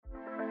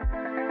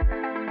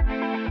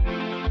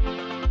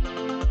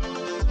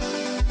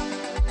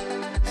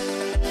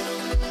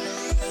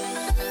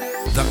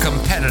The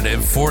Competitive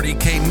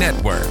 40K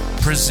Network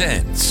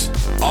presents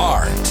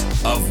Art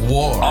of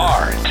War.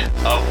 Art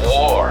of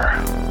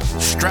War.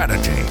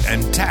 Strategy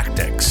and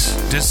tactics.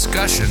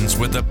 Discussions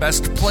with the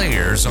best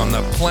players on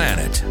the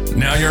planet.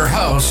 Now your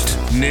host,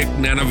 Nick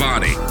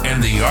Nanavati,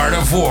 and the Art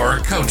of War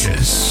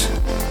coaches.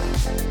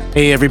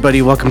 Hey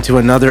everybody, welcome to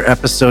another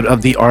episode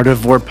of the Art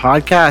of War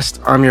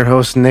podcast. I'm your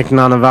host, Nick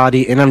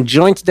Nanavati, and I'm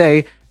joined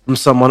today from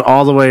someone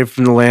all the way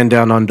from the land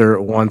down under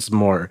once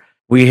more.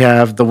 We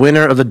have the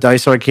winner of the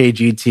Dice Arcade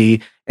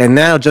GT, and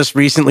now just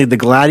recently the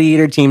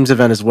Gladiator Teams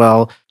event as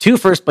well. 2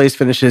 first place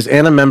finishes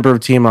and a member of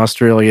Team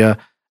Australia,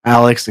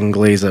 Alex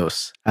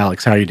Englezos.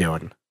 Alex, how are you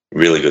doing?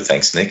 Really good,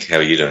 thanks, Nick. How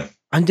are you doing?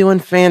 I'm doing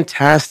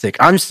fantastic.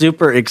 I'm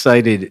super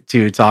excited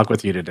to talk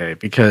with you today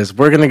because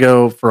we're going to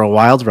go for a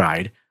wild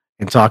ride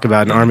and talk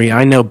about an army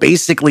I know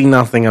basically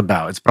nothing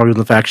about. It's probably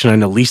the faction I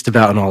know least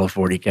about in all of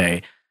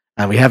 40K,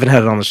 and we haven't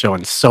had it on the show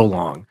in so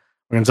long.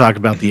 We're going to talk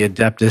about the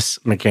Adeptus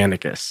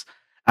Mechanicus.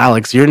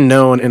 Alex, you're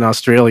known in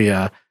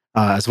Australia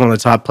as one of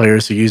the top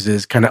players who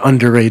uses kind of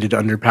underrated,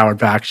 underpowered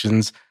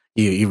factions.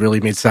 You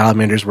really made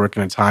Salamanders work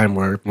in a time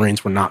where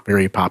Marines were not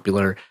very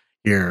popular.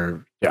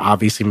 You're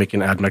obviously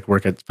making AdMech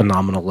work at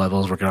phenomenal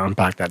levels. We're going to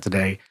unpack that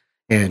today.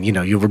 And,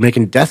 you were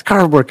making Death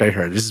Card work, I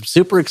heard. I'm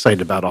super excited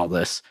about all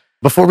this.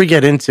 Before we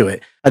get into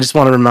it, I just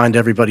want to remind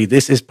everybody,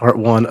 this is part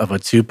 1 of a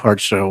 2-part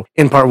show.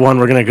 In part 1,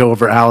 we're going to go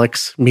over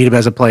Alex, meet him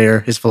as a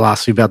player, his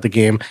philosophy about the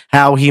game,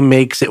 how he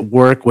makes it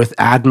work with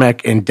AdMech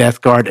and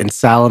Death Guard and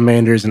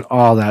Salamanders and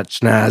all that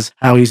schnaz,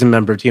 how he's a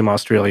member of Team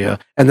Australia.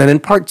 And then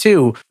in part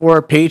 2, for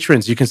our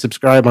patrons, you can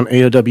subscribe on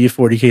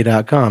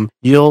AOW40k.com.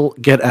 You'll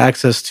get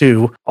access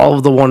to all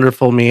of the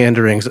wonderful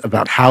meanderings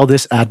about how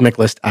this AdMech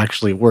list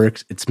actually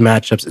works, its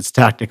matchups, its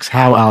tactics,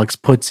 how Alex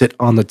puts it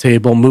on the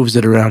table, moves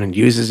it around, and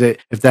uses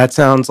it. If that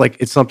sounds like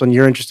it's something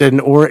you're interested in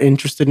or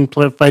interested in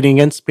fighting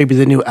against, maybe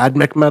the new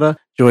AdMech meta,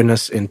 join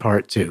us in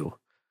part 2.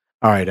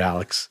 All right,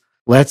 Alex,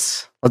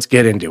 let's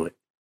get into it.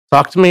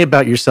 Talk to me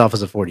about yourself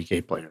as a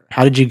 40K player.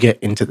 How did you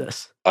get into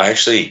this? I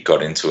actually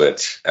got into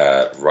it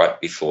right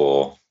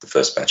before the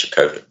first batch of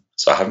COVID.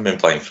 So I haven't been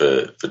playing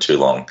for too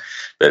long,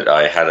 but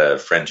I had a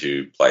friend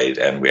who played,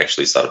 and we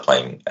actually started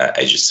playing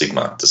Age of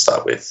Sigma to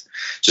start with.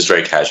 Just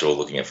very casual,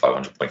 looking at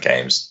 500-point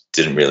games.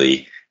 Didn't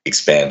really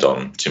expand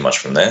on too much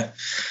from there.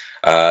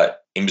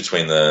 In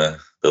between the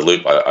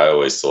loop, I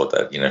always thought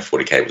that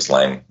 40K was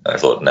lame. And I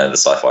thought, no, the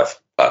sci-fi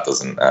part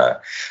doesn't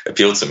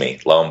appeal to me.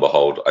 Lo and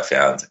behold, I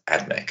found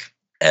AdMech,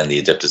 and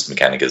the Adeptus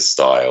Mechanicus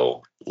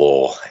style,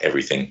 lore,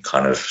 everything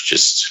kind of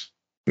just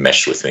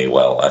meshed with me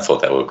well. I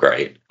thought they were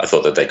great. I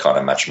thought that they kind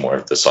of matched more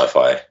of the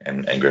sci-fi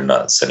and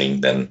grimdark setting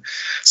than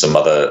some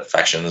other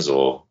factions,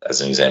 or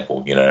as an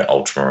example,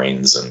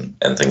 Ultramarines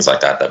and things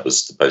like that. That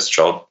was the poster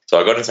child. So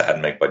I got into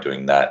AdMech by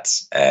doing that,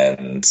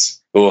 and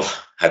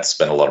had to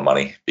spend a lot of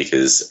money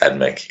because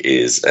AdMech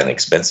is an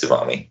expensive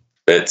army.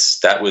 But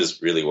that was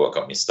really what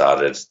got me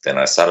started. Then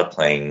I started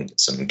playing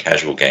some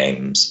casual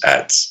games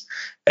at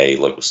a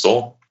local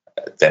store.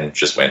 Then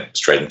just went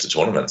straight into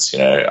tournaments.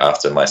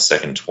 After my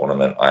second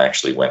tournament, I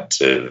actually went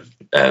to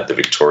the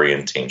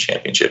Victorian Team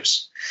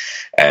Championships.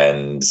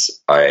 And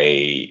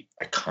I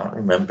can't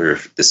remember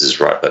if this is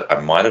right, but I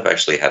might have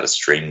actually had a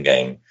stream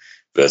game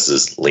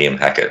versus Liam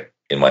Hackett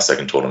in my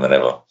second tournament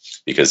ever,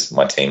 because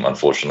my team,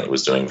 unfortunately,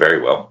 was doing very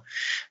well.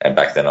 And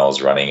back then I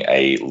was running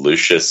a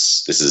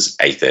Lucius, this is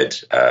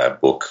 8th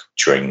Ed book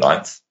during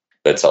 9th,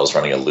 but I was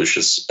running a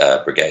Lucius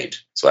brigade.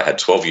 So I had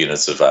 12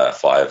 units of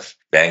 5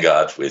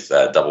 Vanguard with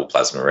double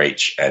plasma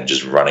reach and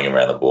just running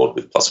around the board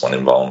with +1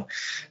 invuln.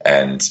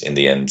 And in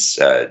the end,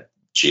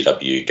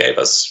 GW gave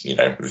us,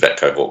 Vet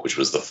Cohort, which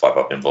was the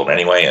 5-up invuln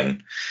anyway,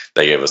 and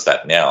they gave us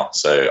that now.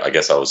 So I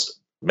guess I was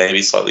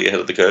maybe slightly ahead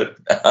of the curve,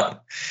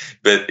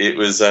 but it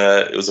was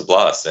a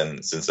blast.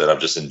 And since then, I've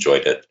just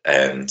enjoyed it,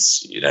 and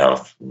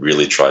I've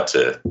really tried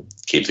to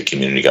keep the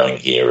community going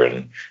here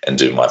and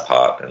do my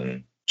part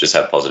and just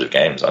have positive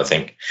games. I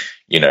think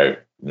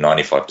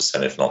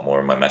 95%, if not more,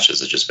 of my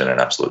matches have just been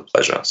an absolute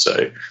pleasure.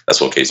 So that's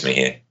what keeps me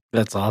here.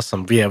 That's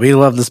awesome. Yeah, we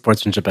love the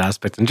sportsmanship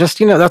aspect, and just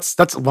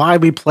that's why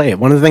we play it.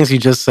 One of the things you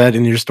just said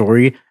in your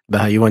story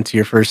about how you went to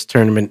your first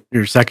tournament,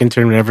 your second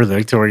tournament ever, the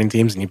Victorian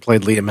teams, and you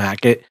played Liam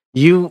Hackett.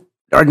 You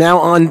are now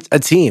on a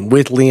team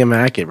with Liam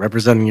Hackett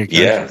representing your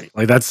country.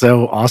 Yeah. That's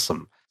so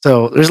awesome.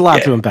 So there's a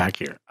lot to unpack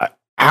here.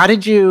 How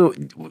did you,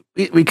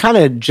 we kind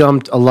of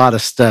jumped a lot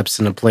of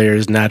steps in a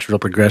player's natural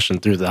progression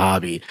through the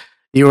hobby.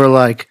 You were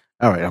like,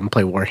 all right, I'm going to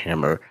play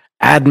Warhammer.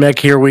 AdMech,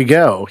 here we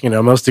go.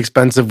 Most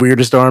expensive,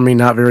 weirdest army,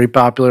 not very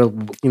popular.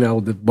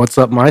 What's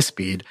up my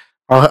speed?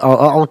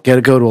 I'll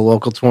go to a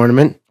local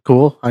tournament.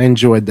 Cool. I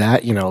enjoyed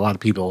that. A lot of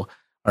people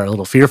are a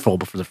little fearful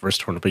before the first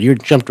tournament, but you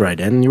jumped right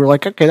in and you were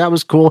like, okay, that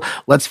was cool.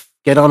 Let's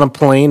get on a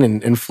plane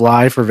and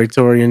fly for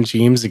Victorian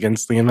teams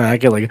against Liam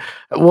Hackett.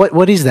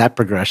 What is that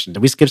progression?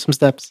 Did we skip some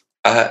steps?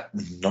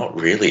 Not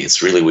really.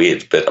 It's really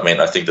weird. But I mean,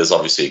 I think there's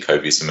obviously a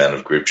copious amount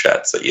of group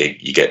chats that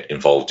you get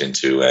involved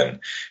into. And,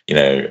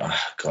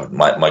 God,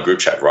 my group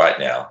chat right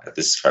now at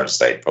this current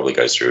state probably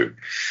goes through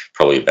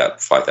probably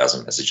about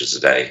 5,000 messages a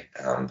day.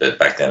 But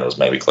back then it was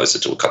maybe closer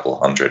to a couple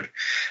of hundred.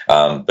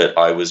 But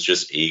I was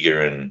just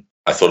eager and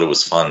I thought it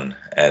was fun.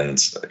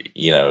 And,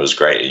 it was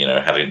great.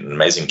 Had an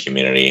amazing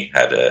community,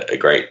 had a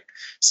great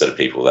set of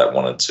people that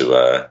wanted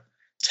to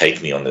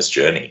take me on this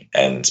journey.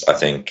 And I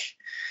think,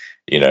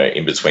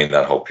 in between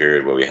that whole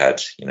period where we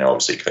had,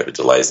 obviously COVID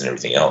delays and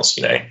everything else,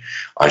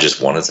 I just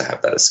wanted to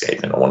have that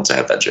escape and I wanted to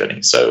have that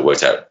journey. So it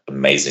worked out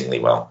amazingly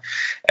well.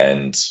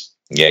 And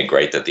yeah,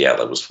 great that the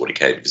outlet was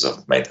 40K because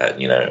I've made that,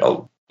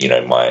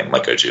 my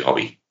go-to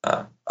hobby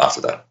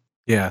after that.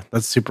 Yeah,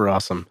 that's super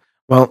awesome.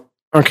 Well,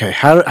 okay.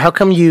 How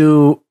come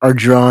you are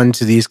drawn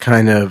to these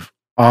kind of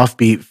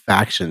offbeat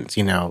factions,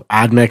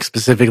 AdMech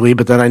specifically,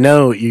 but then I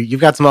know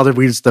you've got some other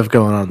weird stuff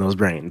going on in those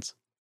brains.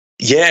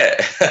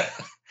 Yeah.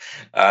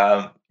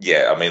 I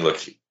mean, look,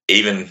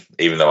 even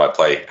though I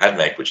play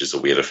AdMech, which is a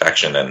weirder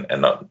faction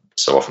and not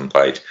so often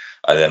played,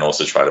 I then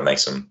also try to make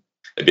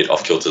a bit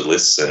off-kilter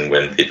lists. And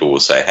when people will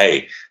say,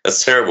 hey,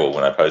 that's terrible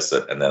when I post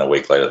it, and then a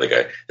week later they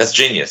go, that's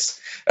genius.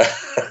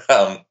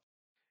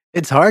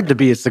 It's hard to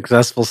be a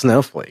successful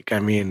snowflake. I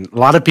mean, a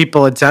lot of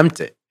people attempt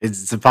it.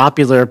 It's a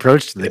popular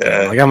approach to the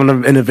game. Like, I'm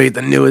going to innovate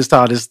the newest,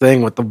 hottest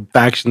thing with the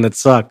faction that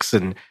sucks.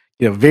 And,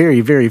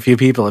 very, very few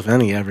people, if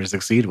any, ever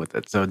succeed with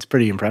it. So it's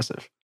pretty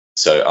impressive.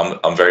 So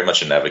I'm very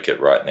much an advocate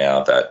right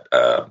now that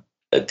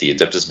the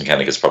Adeptus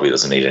Mechanicus probably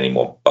doesn't need any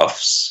more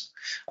buffs.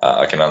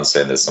 I can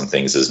understand there's some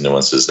things, there's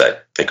nuances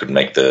that they could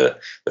make the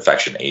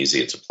faction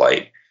easier to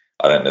play.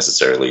 I don't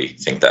necessarily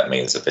think that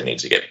means that they need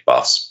to get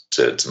buffs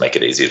to make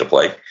it easier to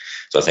play.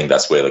 So I think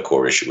that's where the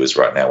core issue is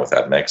right now with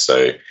AdMech.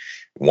 So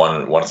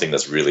one thing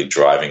that's really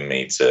driving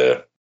me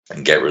to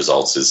get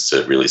results is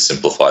to really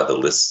simplify the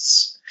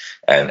lists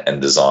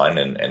and design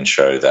and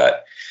show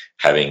that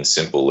having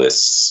simple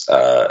lists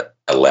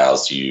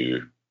allows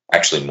you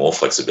actually more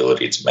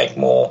flexibility to make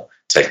more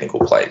technical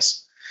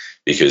plays,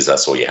 because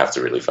that's all you have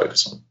to really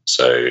focus on.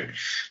 So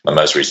my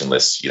most recent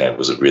list,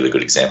 was a really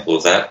good example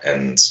of that.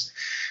 And,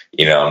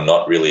 I'm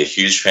not really a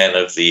huge fan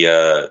of the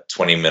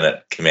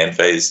 20-minute command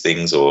phase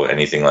things or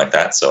anything like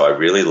that. So I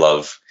really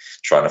love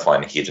trying to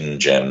find hidden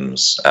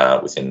gems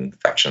within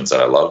factions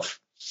that I love.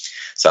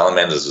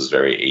 Salamanders was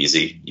very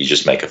easy. You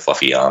just make a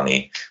fluffy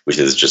army, which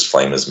is just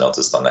Flamers,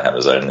 Melters,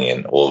 Thunderhammers only,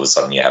 and all of a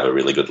sudden you have a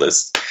really good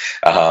list.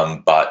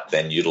 But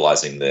then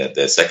utilizing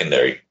their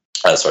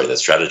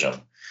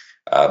stratagem,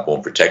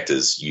 Born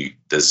Protectors,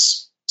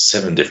 there's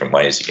 7 different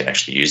ways you can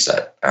actually use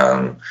that.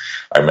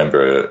 I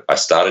remember I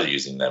started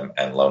using them,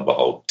 and lo and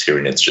behold,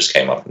 Tyranids just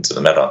came up into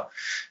the meta,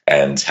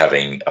 and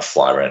having a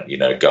fly rent,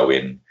 go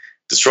in,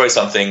 destroy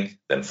something,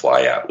 then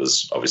fly out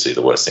was obviously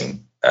the worst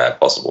thing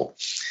possible.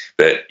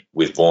 But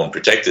with Born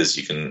Protectors,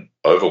 you can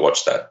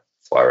overwatch that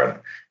fly run,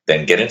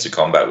 then get into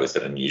combat with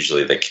it, and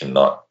usually they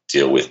cannot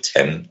deal with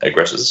 10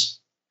 aggressors.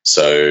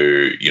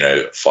 So,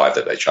 5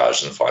 that they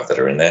charge and 5 that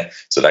are in there.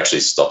 So it actually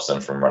stops them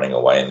from running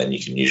away, and then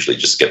you can usually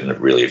just get in a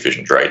really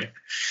efficient trade,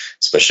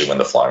 especially when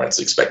the fly run's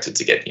expected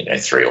to get,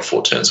 3 or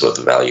 4 turns worth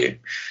of value.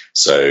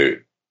 So,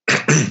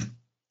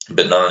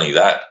 but not only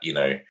that,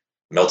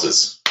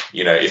 melters,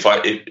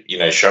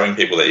 showing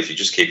people that if you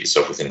just keep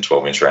yourself within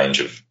 12-inch range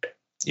of,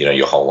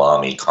 your whole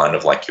army, kind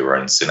of like your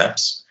own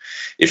synapse.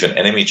 If an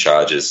enemy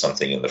charges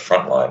something in the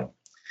front line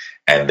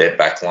and their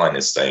back line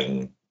is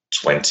staying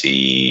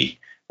 29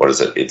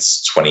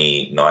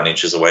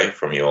 inches away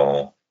from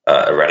your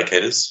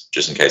eradicators,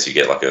 just in case you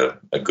get like a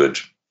good,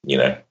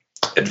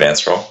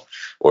 advance roll,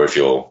 or if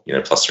you're,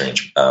 +3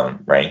 inch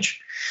range,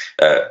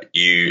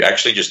 you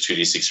actually just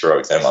 2d6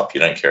 heroic them up.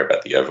 You don't care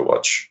about the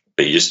overwatch,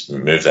 but you just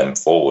move them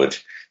forward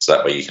so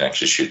that way you can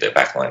actually shoot their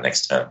back line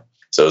next turn.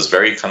 So it was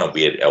very kind of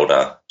weird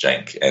Elder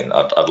jank, and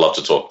I'd love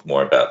to talk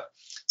more about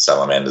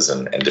Salamanders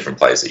and different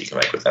plays that you can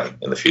make with them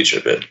in the future.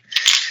 But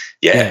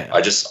yeah,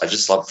 I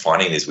just love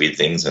finding these weird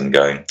things and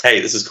going, hey,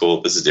 this is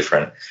cool, this is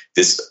different.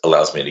 This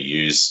allows me to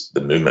use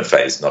the movement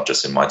phase, not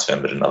just in my turn,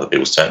 but in other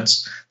people's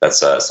turns. That's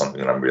something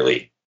that I'm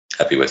really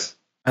happy with.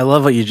 I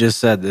love what you just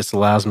said. This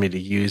allows me to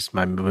use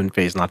my movement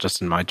phase, not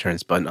just in my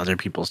turns, but in other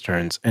people's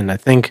turns. And I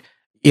think,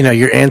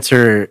 your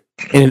answer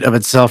in and of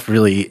itself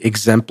really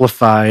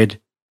exemplified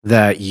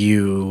that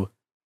you're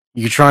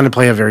trying to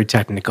play a very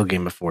technical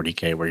game of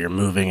 40K where you're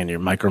moving and you're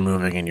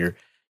micro-moving and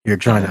you're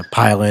trying to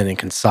pile in and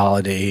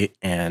consolidate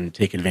and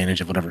take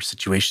advantage of whatever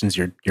situations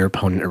your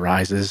opponent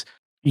arises.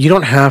 You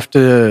don't have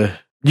to...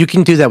 You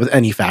can do that with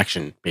any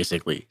faction,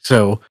 basically.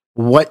 So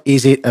what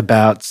is it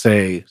about,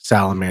 say,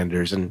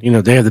 Salamanders, and,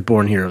 they have the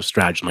Born Hero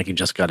stratagem like you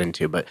just got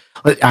into, but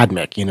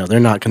AdMech,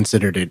 they're not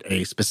considered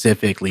a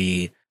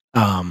specifically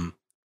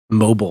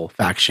mobile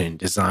faction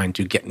designed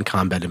to get in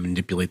combat and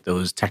manipulate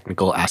those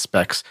technical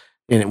aspects.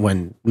 And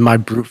when my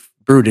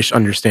brutish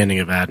understanding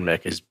of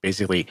AdMech is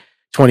basically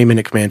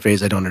 20-minute command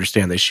phase, I don't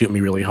understand. They shoot me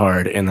really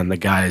hard, and then the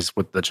guys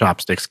with the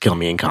chopsticks kill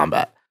me in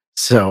combat.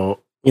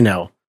 So,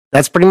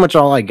 that's pretty much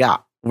all I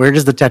got. Where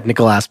does the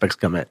technical aspects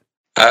come in?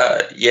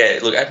 Yeah,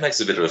 look, AdMech's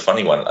a bit of a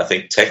funny one. I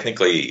think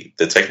technically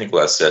the technical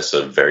aspects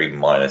are very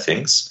minor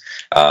things.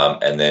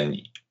 And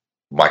then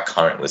my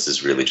current list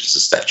is really just a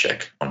stat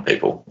check on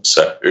people.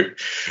 So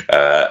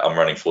I'm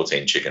running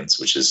 14 chickens,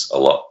 which is a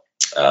lot.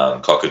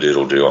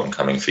 Cock-a-doodle-doo, I'm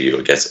coming for you,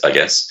 I guess.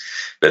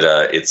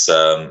 But it's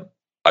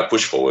I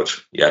push forward.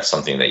 You have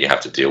something that you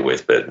have to deal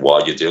with. But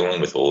while you're dealing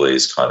with all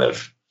these kind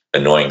of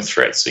annoying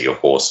threats, so your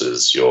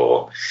horses,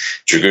 your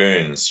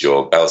dragoons,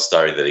 your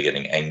ballistari that are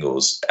getting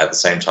angles, at the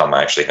same time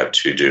I actually have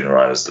 2 Dune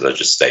Riders that are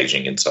just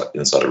staging inside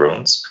the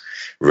ruins,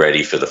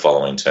 ready for the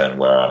following turn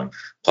where I'm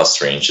plus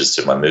 3 inches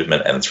to my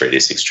movement and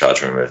 3d6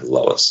 charge remove the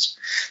lowest.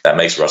 That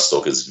makes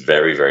Ruststalkers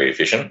very, very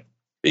efficient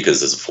because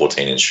there's a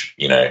 14-inch,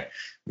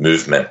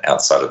 movement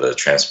outside of the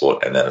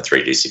transport and then a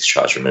 3d6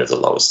 charge remove the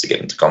lowest to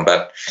get into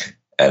combat.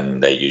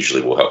 And they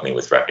usually will help me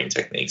with wrapping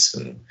techniques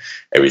and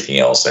everything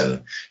else.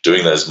 And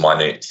doing those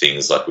minute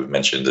things like we've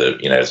mentioned,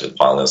 the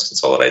pylons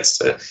consolidates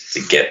to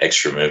get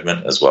extra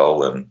movement as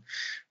well and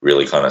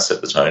really kind of set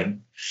the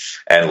tone.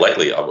 And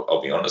lately,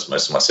 I'll be honest,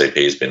 most of my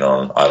CP has been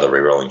on either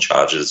rerolling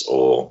charges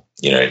or,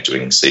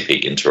 doing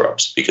CP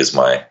interrupts because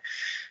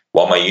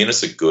while my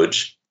units are good,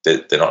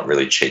 they're not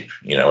really cheap.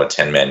 A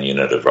 10-man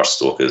unit of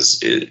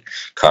Ruststalkers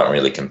can't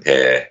really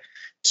compare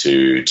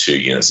to 2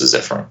 units of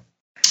Zephyrin.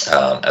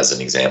 As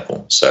an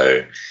example.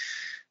 So,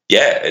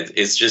 yeah,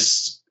 it's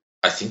just,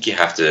 I think you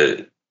have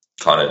to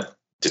kind of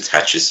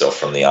detach yourself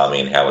from the army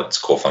and how its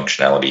core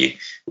functionality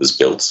was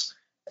built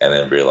and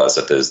then realize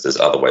that there's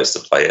other ways to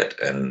play it.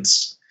 And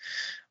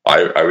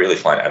I really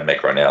find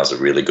AdMech right now is a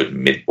really good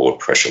mid-board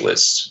pressure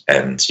list,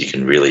 and you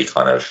can really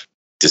kind of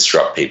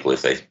disrupt people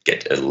if they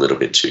get a little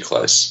bit too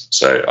close.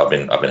 So I've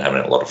been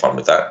having a lot of fun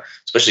with that,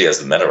 especially as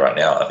the meta right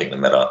now. I think the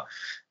meta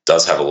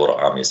does have a lot of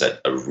armies that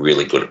are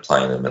really good at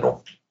playing in the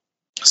middle.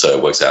 So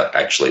it works out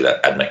actually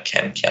that AdMech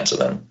can counter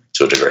them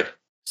to a degree.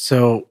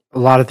 So a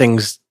lot of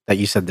things that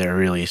you said there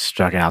really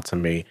struck out to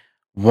me.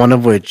 One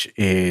of which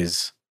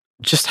is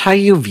just how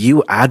you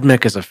view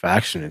AdMech as a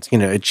faction. It's,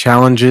 it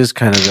challenges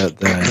kind of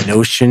the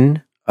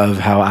notion of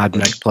how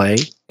AdMech play,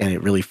 and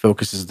it really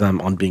focuses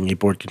them on being a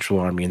board control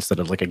army instead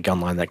of like a gun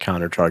line that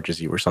countercharges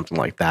you or something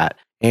like that.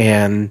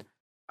 And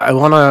I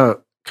want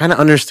to kind of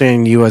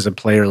understand you as a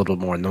player a little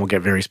bit more, and then we'll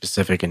get very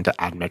specific into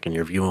AdMech and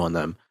your view on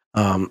them.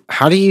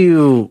 How do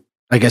you,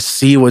 I guess,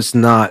 see what's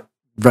not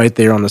right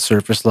there on the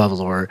surface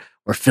level or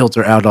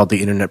filter out all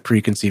the internet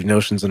preconceived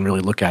notions and really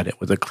look at it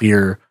with a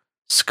clear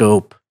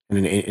scope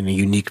and a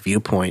unique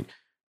viewpoint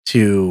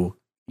to,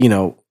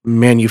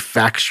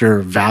 manufacture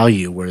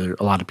value where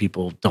a lot of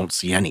people don't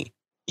see any?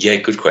 Yeah,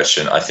 good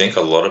question. I think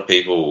a lot of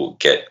people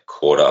get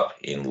caught up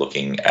in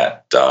looking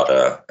at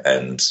data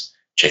and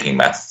checking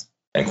math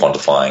and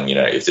quantifying,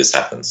 if this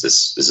happens,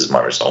 this is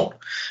my result.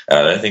 And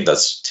I don't think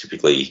that's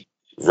typically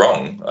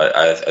wrong.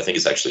 I think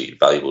it's actually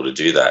valuable to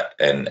do that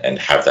and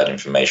have that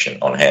information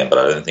on hand, but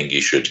I don't think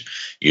you should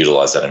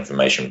utilize that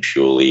information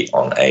purely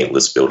on a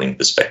list building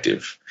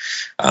perspective.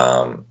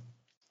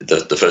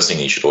 The first thing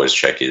you should always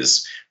check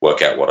is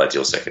work out what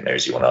ideal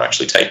secondaries you want to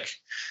actually take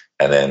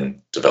and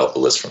then develop a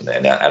list from there.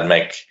 Now,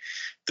 AdMech,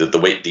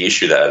 the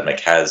issue that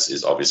AdMech has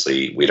is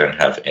obviously we don't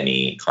have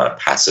any kind of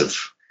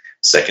passive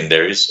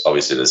secondaries.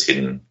 Obviously, there's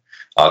hidden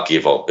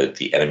Archaeovault, but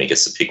the enemy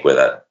gets to pick where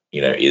that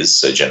is.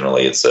 So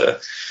generally,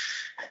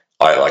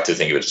 I like to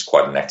think of it as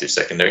quite an active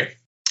secondary.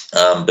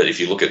 But if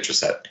you look at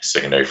just that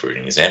secondary for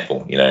an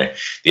example, the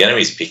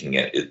enemy's picking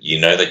it. You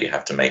know that you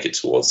have to make it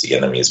towards the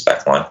enemy's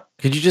backline.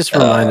 Could you just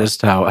remind us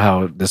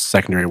how this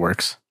secondary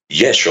works?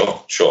 Yeah,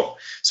 sure.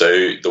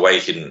 So the way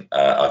hidden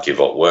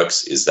Archaeovault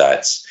works is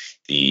that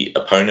the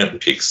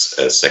opponent picks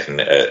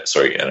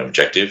an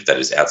objective that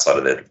is outside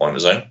of their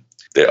deployment zone.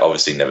 They're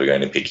obviously never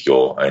going to pick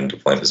your own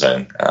deployment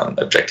zone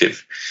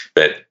objective.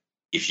 But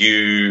if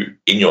you,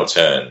 in your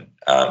turn,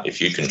 if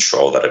you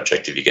control that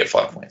objective, you get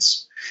 5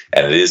 points.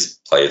 And it is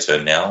player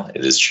turn now.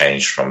 It has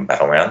changed from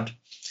battle round.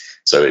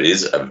 So it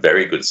is a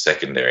very good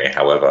secondary.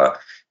 However,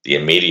 the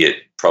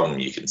immediate problem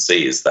you can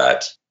see is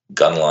that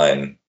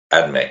gunline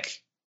AdMech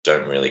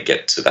don't really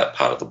get to that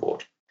part of the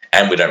board.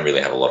 And we don't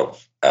really have a lot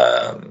of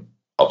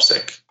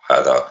OPSEC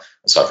either,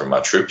 aside from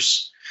our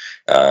troops.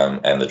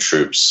 And the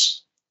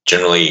troops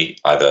generally,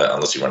 either,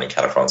 unless you're running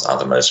Cataphrons, aren't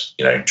the most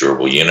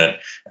durable unit.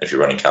 And if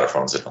you're running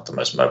Cataphrons, they're not the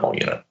most mobile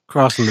unit.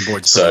 Crossing the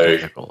board's pretty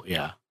difficult,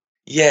 yeah.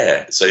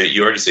 Yeah, so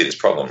you already see this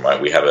problem,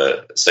 right? We have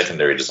a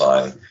secondary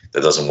design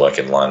that doesn't work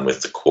in line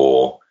with the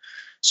core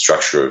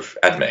structure of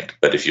AdMech.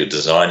 But if you're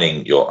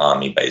designing your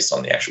army based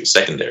on the actual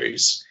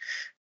secondaries,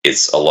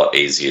 it's a lot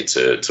easier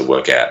to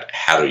work out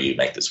how do you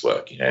make this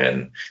work.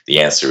 And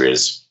the answer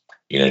is,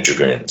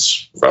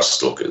 Dragoons,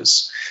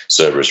 Ruststalkers,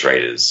 Cerberus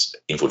Raiders,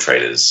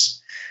 Infiltrators,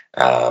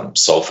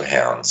 Sulphur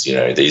Hounds.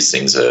 These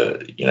things are,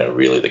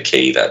 really the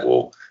key that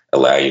will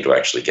allow you to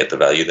actually get the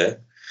value there.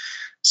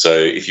 So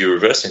if you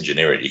reverse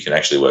engineer it, you can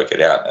actually work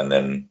it out. And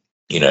then,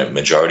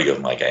 majority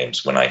of my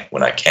games, when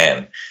I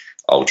can,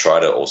 I'll try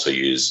to also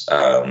use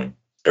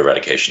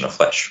Eradication of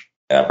Flesh.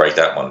 And I break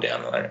that one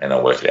down and I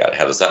work it out.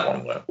 How does that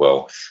one work?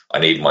 Well, I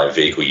need my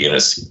vehicle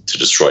units to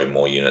destroy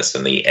more units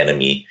than the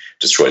enemy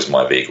destroys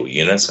my vehicle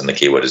units. And the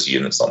keyword is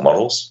units, not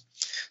models.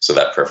 So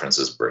that preference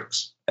is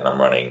bricks. And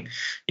I'm running,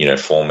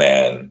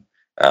 4-man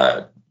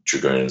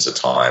Dragoons at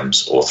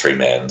times, or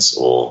 3-mans,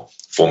 or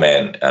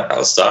 4-man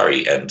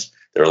Alistari. And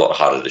they're a lot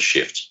harder to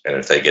shift. And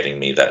if they're getting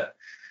me that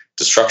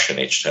destruction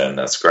each turn,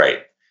 that's great.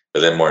 But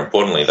then more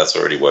importantly, that's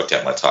already worked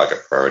out my target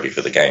priority for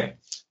the game.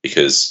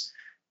 Because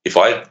if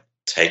I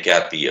take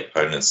out the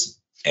opponent's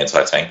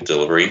anti-tank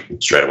delivery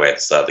straight away at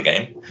the start of the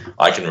game,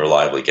 I can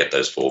reliably get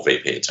those 4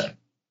 VP a turn.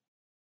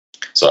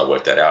 So I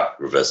worked that out,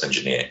 reverse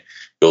engineer,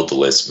 build the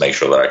list, make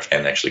sure that I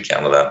can actually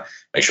counter that,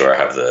 make sure I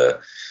have the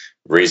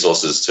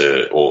resources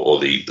to, or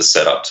the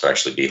setup to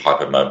actually be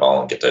hypermobile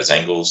and get those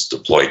angles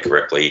deployed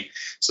correctly.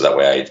 So that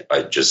way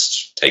I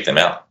just take them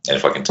out. And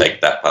if I can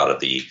take that part of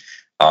the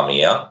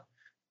army out,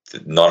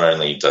 not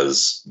only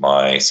does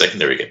my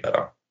secondary get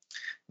better,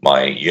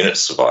 my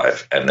units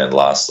survive, and then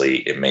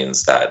lastly, it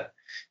means that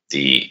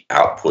the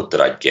output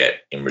that I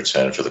get in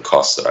return for the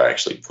costs that I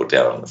actually put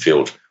down on the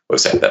field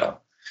works out better.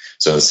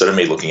 So instead of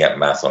me looking at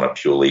math on a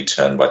purely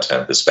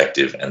turn-by-turn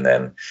perspective and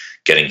then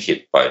getting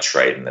hit by a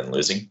trade and then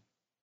losing,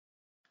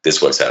 this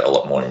works out a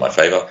lot more in my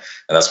favor.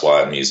 And that's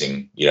why I'm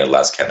using,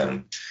 las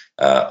cannon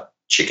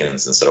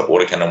chickens instead of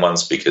autocannon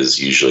ones,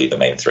 because usually the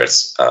main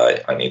threats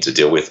I need to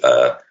deal with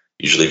are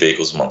usually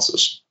vehicles and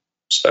monsters.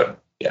 So,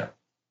 yeah.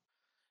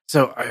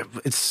 So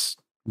it's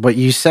what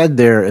you said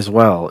there as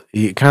well.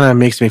 It kind of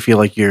makes me feel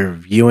like you're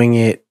viewing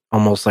it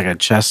almost like a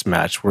chess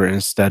match, where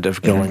instead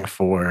of going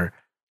for,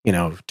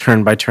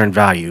 turn by turn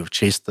value,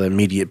 chase the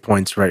immediate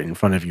points right in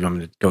front of you, I'm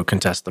going to go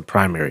contest the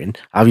primary. And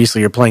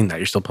obviously you're playing that.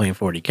 You're still playing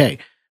 40K.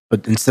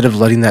 But instead of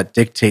letting that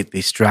dictate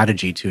the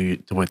strategy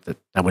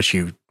at which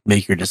you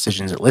make your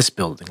decisions at list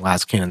building,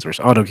 last cannons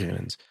versus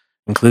autocannons,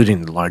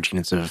 including the large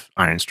units of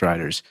Iron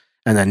Striders,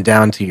 and then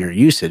down to your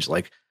usage,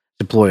 like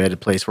deploy at a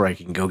place where I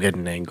can go get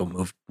an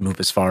angle, move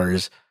as far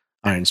as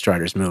Iron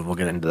Striders move. We'll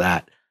get into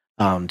that.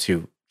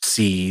 To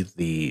see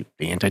the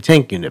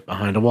anti-tank unit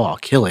behind a wall,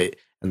 kill it,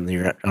 and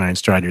your Iron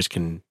Striders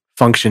can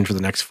function for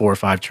the next 4 or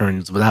 5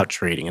 turns without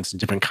trading. It's a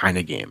different kind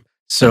of game.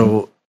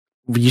 So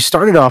you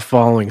started off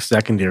following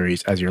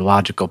secondaries as your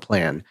logical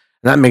plan, and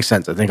that makes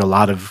sense. I think a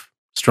lot of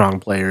strong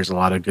players, a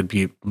lot of good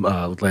people,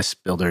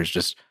 list builders,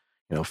 just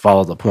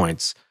follow the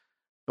points.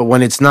 But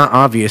when it's not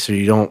obvious, or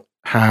you don't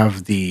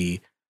have the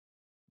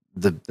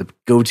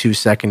go-to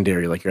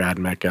secondary like your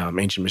Mech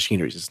ancient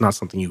machineries, it's not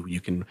something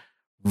you can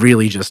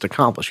really just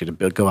accomplish. You have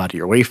to go out of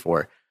your way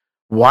for.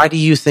 Why do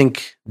you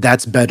think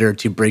that's better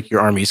to break your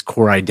army's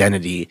core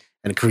identity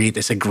and create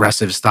this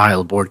aggressive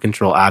style board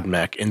control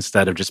Mech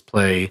instead of just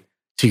play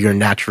to your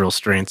natural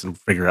strengths and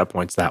figure out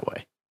points that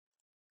way?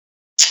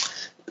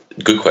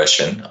 Good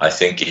question. I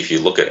think if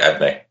you look at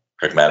Mech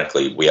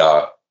pragmatically, we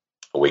are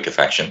a weaker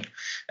faction,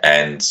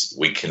 and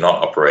we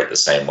cannot operate the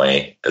same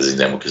way as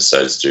example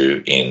Custodes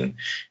do in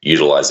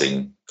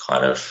utilizing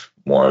kind of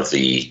more of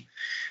the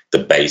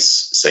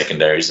base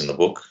secondaries in the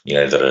book,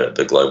 that are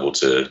the global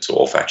to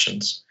all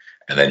factions,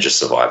 and then just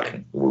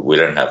surviving. We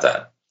don't have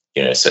that,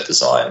 set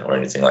design or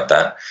anything like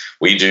that.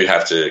 We do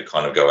have to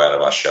kind of go out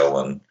of our shell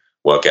and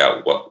work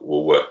out what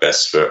will work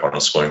best on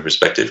a scoring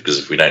perspective, because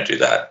if we don't do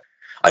that,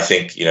 I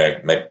think,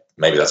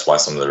 maybe that's why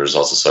some of the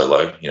results are so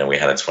low. We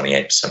had a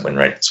 28% win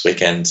rate this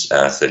weekend,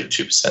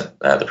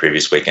 32% the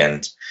previous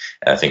weekend.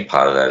 And I think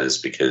part of that is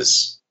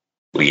because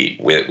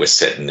we're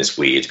set in this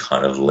weird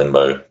kind of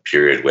limbo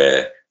period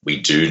where we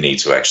do need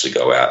to actually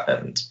go out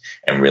and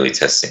really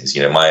test things.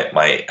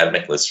 My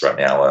Admech lists right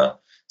now are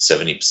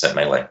 70%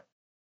 melee.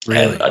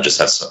 Really? And I just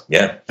have some,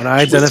 yeah. And I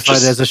identified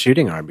it as a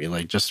shooting army,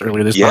 like just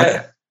earlier this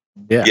month.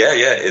 Yeah.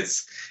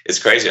 It's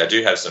crazy. I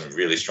do have some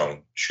really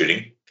strong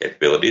shooting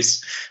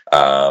capabilities.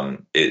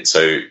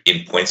 So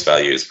in points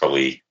value, it's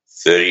probably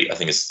 30. I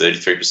think it's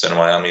 33% of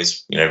my army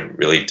is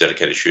really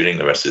dedicated shooting.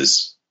 The rest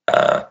is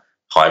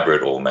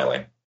hybrid or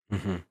melee.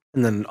 Mm-hmm.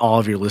 And then all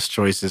of your list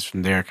choices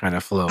from there kind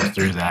of flow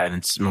through that, and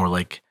it's more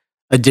like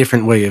a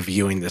different way of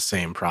viewing the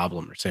same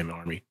problem or same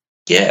army.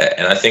 Yeah,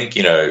 and I think,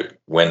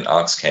 when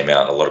ARCs came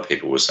out, a lot of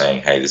people were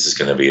saying, hey, this is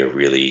going to be a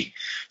really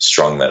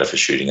strong meta for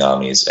shooting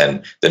armies,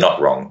 and they're not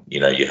wrong.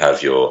 You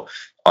have your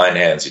Iron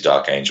Hands, your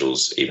Dark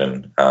Angels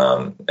even,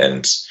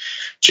 and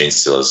Gene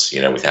Stealers,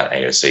 without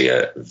AOC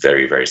are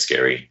very, very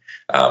scary.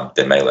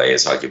 Their melee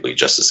is arguably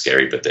just as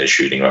scary, but their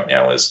shooting right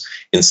now is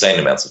insane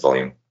amounts of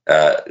volume.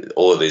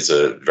 All of these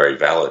are very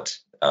valid.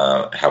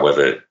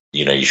 However,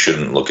 you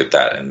shouldn't look at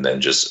that and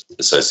then just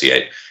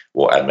associate,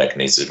 well, Admech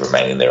needs to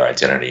remain in their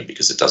identity,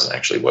 because it doesn't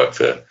actually work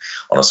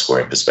on a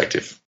scoring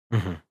perspective.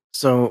 Mm-hmm.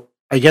 So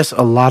I guess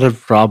a lot of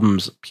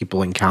problems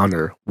people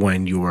encounter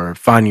when you are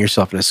finding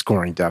yourself in a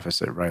scoring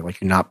deficit, right?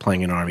 Like you're not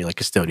playing an army like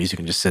Custodians who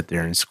can just sit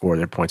there and score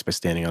their points by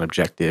standing on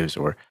objectives,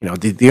 or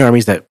the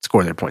armies that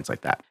score their points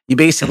like that. You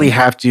basically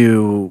have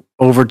to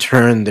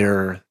overturn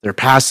their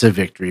passive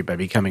victory by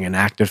becoming an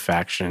active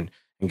faction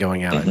and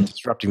going out and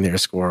disrupting their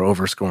score,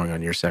 overscoring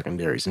on your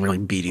secondaries, and really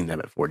beating them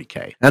at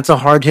 40K. That's a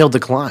hard hill to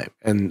climb.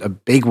 And a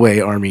big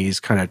way armies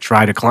kind of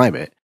try to climb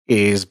it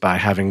is by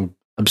having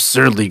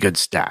absurdly good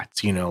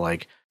stats,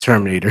 like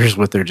Terminators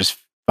with their just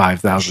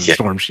 5,000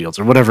 storm shields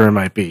or whatever it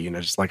might be,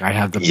 just like I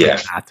have the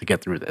path to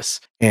get through this.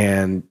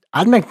 And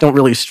Admech don't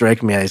really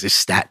strike me as a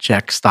stat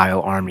check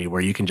style army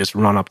where you can just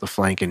run up the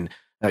flank and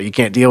you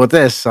can't deal with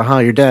this.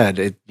 You're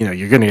dead.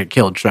 You're going to get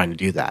killed trying to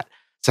do that.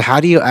 So how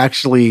do you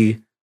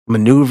actually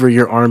maneuver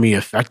your army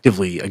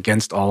effectively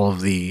against all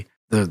of the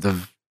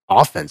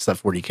offense that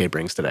 40K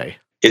brings today?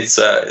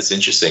 It's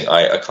interesting.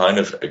 I kind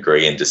of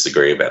agree and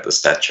disagree about the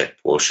stat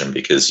check portion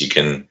because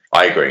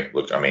I agree.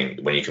 Look, I mean,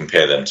 when you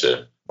compare them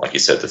to, like you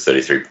said, the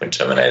 33-point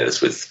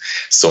Terminators with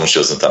Storm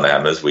Shields and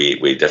Thunderhammers,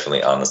 we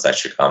definitely aren't a stat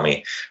check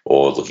army.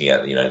 Or looking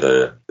at,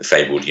 the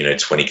fabled,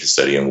 20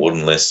 Custodian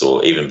Warden list,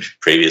 or even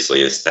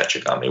previously a stat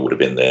check army would have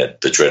been the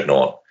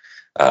Dreadnought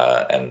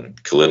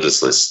and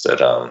Calyptus list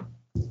that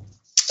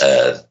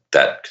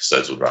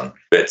Custodes would run.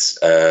 But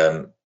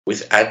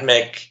with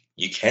Admech,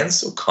 you can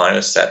still kind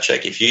of stat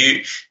check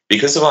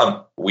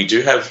we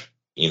do have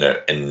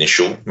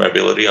initial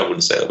mobility. I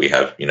wouldn't say that we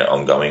have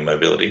ongoing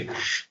mobility,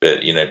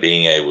 but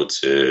being able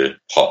to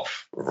pop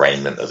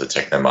raiment of the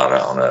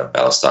Technomata on a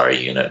Ballistari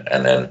unit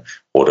and then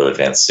auto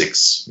advance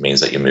 6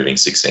 means that you're moving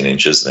 16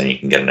 inches, and then you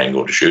can get an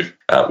angle to shoot,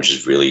 which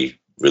is really,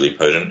 really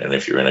potent. And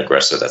if you're an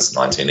aggressor, that's a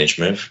 19-inch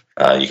move.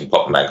 You can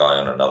pop Magi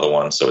on another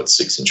one, so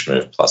it's 6-inch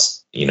move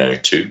plus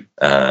 2,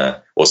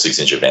 or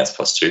 6-inch advance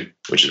plus 2,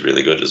 which is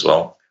really good as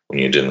well when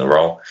you're doing the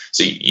roll.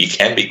 So you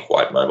can be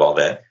quite mobile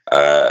there.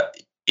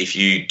 If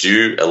you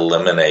do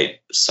eliminate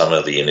some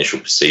of the initial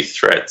perceived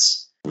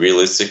threats,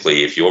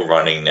 realistically, if you're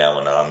running now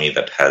an army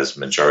that has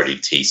majority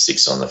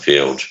T6 on the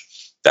field,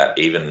 that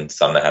even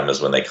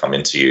Thunderhammers, when they come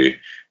into you,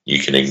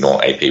 you can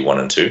ignore AP 1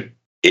 and 2.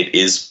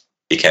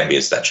 It can be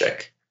a stat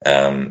check.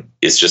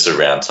 It's just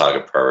around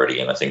target priority,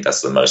 and I think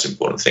that's the most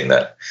important thing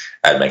that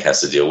Admech has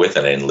to deal with.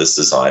 And in list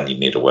design, you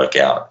need to work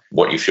out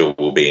what you feel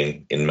will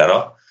be in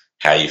meta,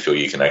 how you feel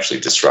you can actually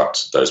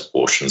disrupt those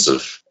portions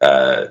of,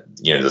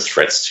 the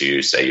threats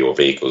to, say, your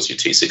vehicles, your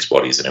T6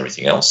 bodies and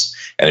everything else.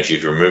 And if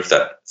you've removed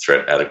that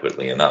threat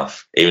adequately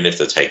enough, even if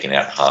they're taking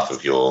out half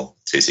of your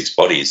T6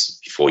 bodies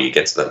before you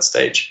get to that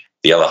stage,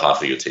 the other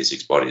half of your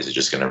T6 bodies are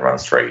just going to run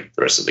free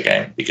the rest of the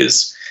game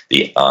because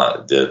the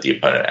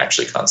opponent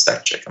actually can't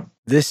stack check them.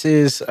 This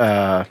is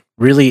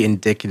really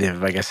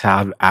indicative, I guess,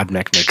 how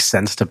Admech makes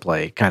sense to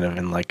play, kind of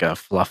in like a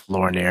fluff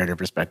lore narrative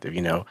perspective.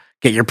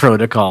 Get your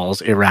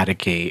protocols,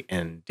 eradicate,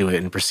 and do it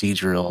in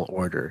procedural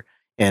order.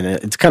 And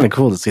it's kind of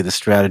cool to see the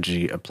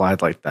strategy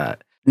applied like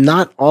that.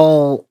 Not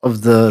all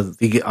of the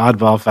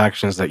oddball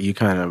factions that you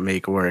kind of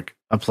make work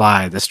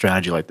apply the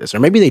strategy like this, or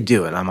maybe they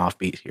do, and I'm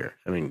offbeat here.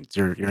 I mean, it's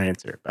your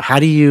answer. But how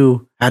do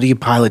you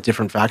pilot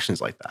different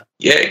factions like that?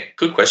 Yeah,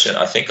 good question.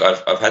 I think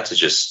I've had to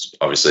just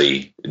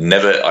obviously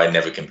never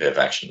compare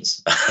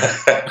factions.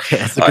 Okay,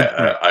 that's a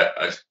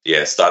good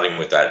point. Starting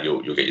with that,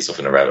 you'll get yourself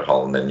in a rabbit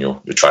hole, and then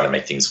you're trying to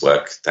make things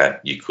work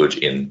that you could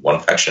in one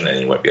faction,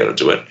 and you won't be able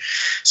to do it.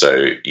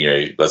 So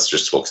let's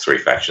just talk 3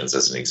 factions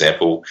as an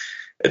example.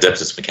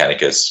 Adeptus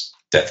Mechanicus,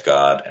 Death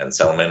Guard, and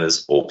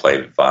Salamanders all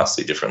play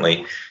vastly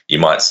differently. You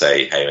might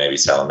say, hey, maybe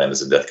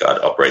Salamanders and Death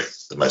Guard operate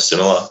the most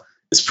similar.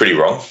 It's pretty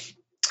wrong.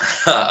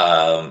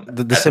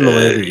 The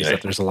similarity is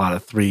that there's a lot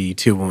of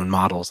 3/2 wound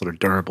models that are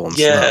durable and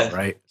slow,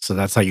 right? So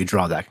that's how you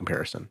draw that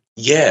comparison.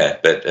 Yeah,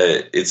 but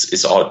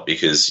it's odd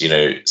because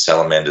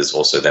Salamanders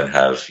also then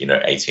have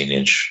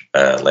 18-inch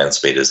land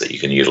speeders that you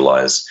can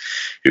utilize,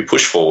 who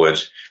push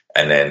forward.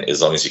 And then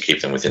as long as you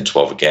keep them within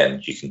 12 again,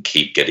 you can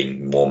keep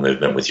getting more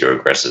movement with your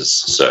aggressors.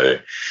 So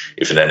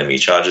if an enemy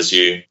charges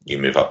you, you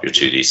move up your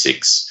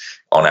 2d6.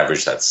 On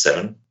average, that's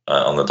 7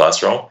 on the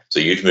dice roll.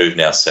 So you've moved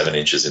now 7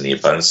 inches in the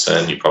opponent's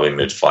turn. You probably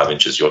moved 5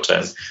 inches your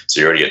turn.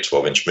 So you're already at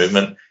 12-inch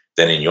movement.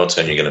 Then in your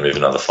turn, you're going to move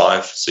another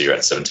 5. So you're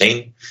at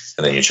 17.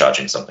 And then you're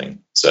charging something.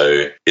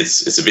 So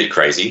it's a bit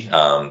crazy.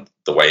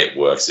 The way it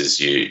works is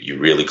you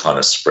really kind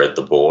of spread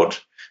the board.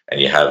 And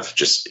you have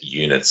just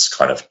units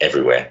kind of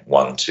everywhere,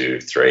 1,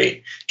 2,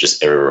 3,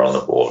 just everywhere on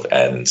the board.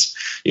 And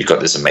you've got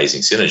this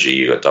amazing synergy.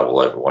 You've got double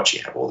Overwatch.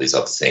 You have all these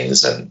other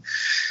things. And,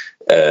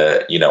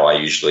 I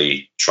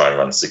usually try and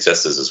run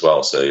successors as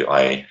well. So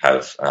I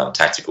have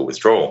tactical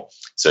withdrawal.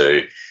 So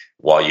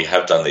while you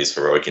have done these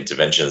heroic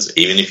interventions,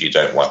 even if you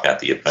don't wipe out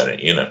the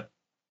opponent unit,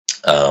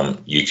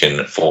 you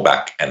can fall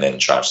back and then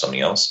charge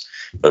something else.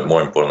 But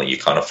more importantly, you're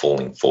kind of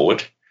falling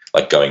forward,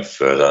 like going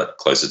further,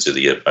 closer to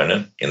the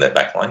opponent in their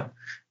backline,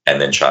 and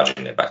then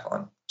charging their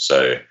backline.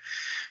 So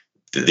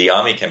the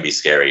army can be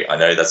scary. I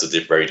know that's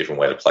a very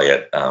different way to play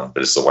it, but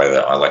it's the way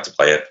that I like to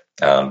play it.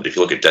 But if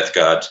you look at Death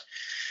Guard,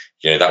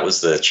 that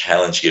was the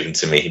challenge given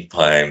to me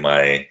by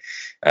my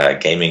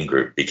gaming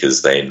group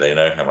because they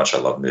know how much I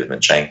love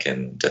movement shank,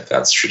 and Death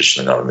Guard's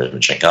traditionally not a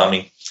movement shank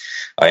army.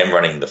 I am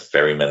running the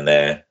Ferryman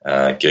there,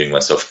 giving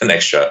myself an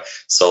extra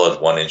solid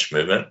 1-inch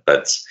movement,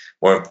 but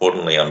more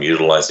importantly, I'm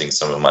utilizing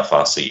some of my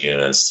faster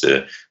units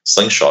to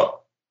slingshot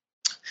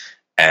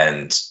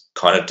and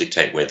kind of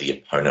dictate where the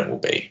opponent will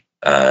be.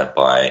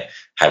 by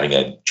having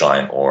a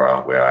giant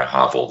aura where I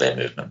halve all their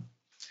movement.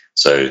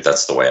 So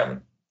that's the way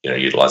I'm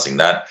utilizing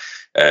that.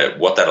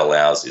 What that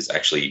allows is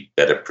actually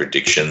better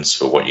predictions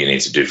for what you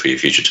need to do for your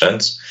future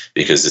turns,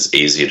 because it's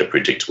easier to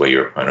predict where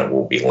your opponent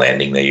will be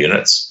landing their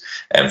units.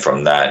 And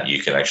from that,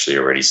 you can actually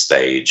already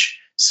stage,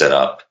 set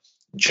up,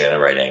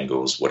 generate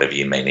angles, whatever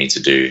you may need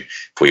to do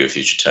for your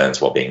future turns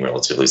while being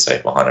relatively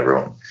safe behind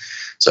everyone.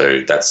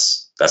 So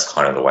that's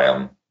kind of the way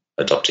I'm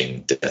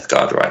adopting Death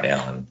Guard right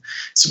now. And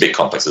it's a bit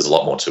complex. There's a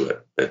lot more to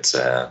it. But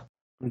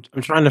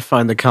I'm trying to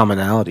find the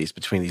commonalities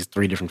between these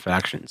three different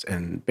factions.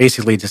 And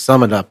basically, to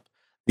sum it up,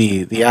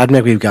 the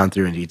AdMech we've gone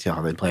through in detail,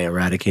 how they play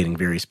eradicating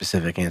very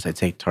specific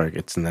anti-tank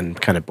targets and then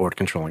kind of board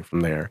controlling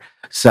from there.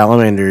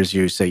 Salamanders,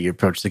 you say you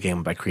approach the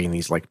game by creating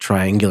these like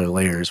triangular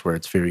layers where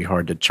it's very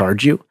hard to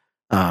charge you,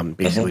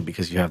 basically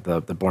because you have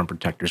the Born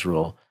Protectors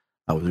rule.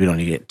 We don't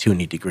need to get too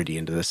nitty-gritty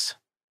into this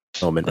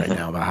moment right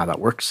now about how that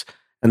works.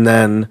 And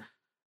then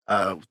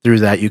through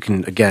that, you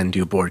can, again,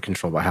 do board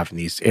control by having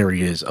these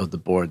areas of the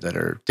board that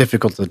are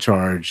difficult to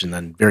charge and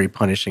then very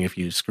punishing if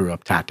you screw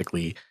up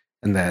tactically.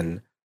 And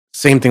then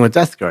same thing with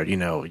Death Guard.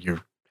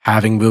 You're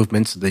having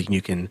movements so that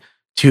you can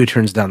 2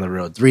 turns down the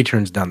road, 3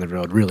 turns down the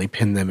road, really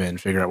pin them in,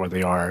 figure out where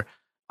they are.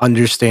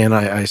 Understand,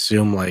 I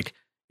assume, like,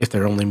 if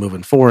they're only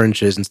moving 4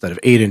 inches instead of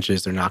 8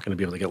 inches, they're not going to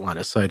be able to get line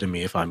of sight of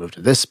me if I move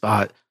to this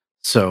spot.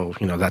 So,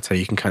 that's how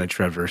you can kind of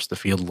traverse the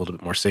field a little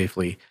bit more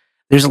safely.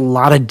 There's a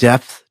lot of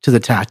depth to the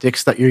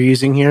tactics that you're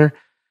using here,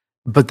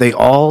 but they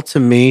all, to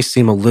me,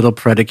 seem a little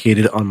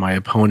predicated on my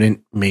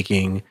opponent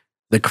making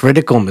the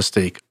critical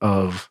mistake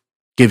of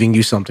giving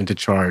you something to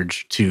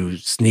charge to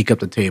sneak up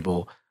the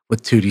table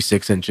with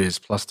 2d6 inches,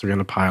 +3 on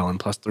a pile and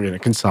 +3 on a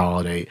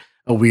consolidate,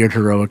 a weird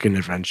heroic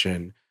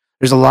intervention.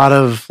 There's a lot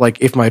of, like,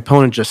 if my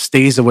opponent just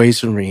stays away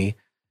from me,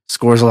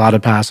 scores a lot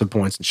of passive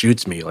points and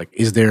shoots me, like,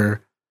 is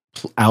there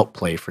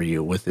outplay for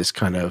you with this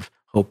kind of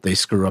hope they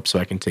screw up so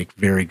I can take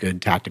very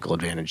good tactical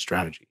advantage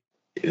strategy?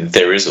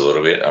 There is a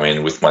little bit. I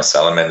mean, with my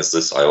Salamanders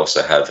list, I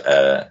also have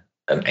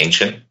an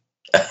Ancient.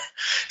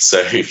 So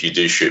if you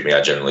do shoot me,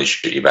 I generally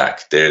shoot you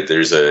back.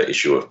 There's an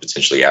issue of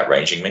potentially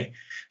outranging me.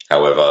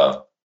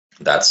 However,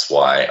 that's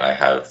why I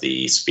have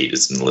the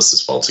speeders in the list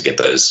as well, to get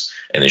those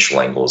initial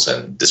angles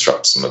and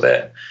disrupt some of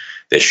their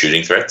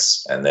shooting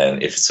threats. And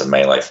then if it's a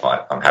melee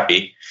fight, I'm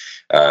happy.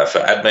 For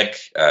AdMech,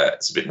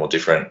 it's a bit more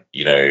different.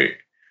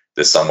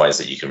 There's some ways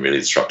that you can really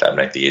disrupt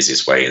AdMech. The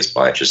easiest way is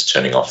by just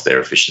turning off their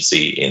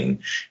efficiency in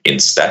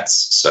stats.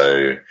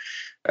 So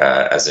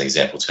as an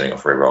example, turning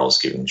off rerolls,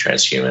 giving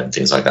transhuman,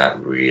 things like that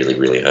really,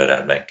 really hurt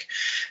AdMech.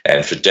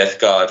 And for Death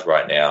Guard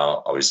right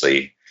now,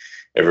 obviously,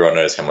 everyone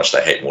knows how much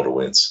they hate mortal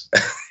wounds.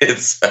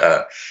 It's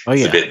a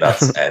bit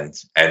nuts. and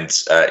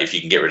if you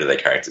can get rid of their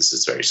characters,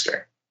 it's very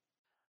scary.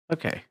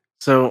 Okay.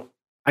 So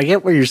I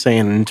get what you're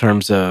saying in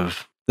terms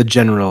of the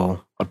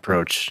general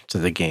approach to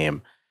the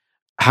game.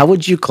 How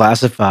would you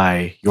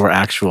classify your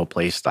actual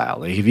play style?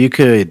 Like, if you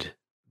could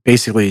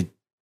basically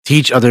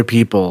teach other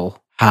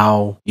people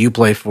how you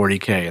play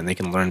 40K and they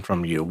can learn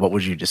from you, what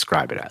would you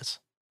describe it as?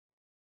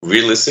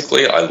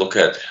 Realistically, I look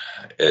at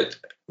it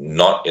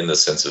not in the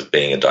sense of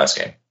being a dice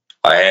game.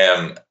 I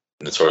am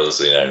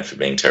notoriously known for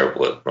being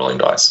terrible at rolling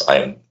dice. I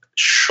am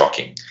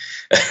shocking.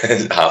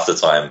 Half the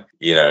time,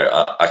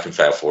 I can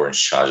fail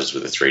 4-inch charges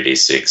with a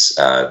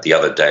 3d6. The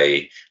other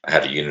day, I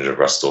had a unit of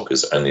Rust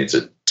Stalkers only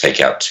to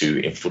take out 2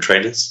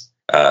 infiltrators,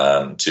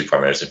 2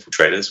 Primaris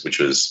infiltrators, which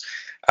was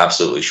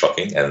absolutely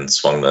shocking and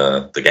swung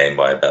the game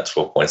by about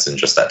 12 points in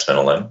just that turn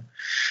alone.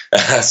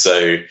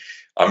 So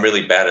I'm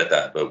really bad at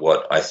that. But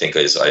what I think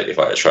is, if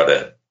I try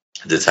to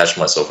detach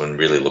myself and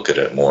really look at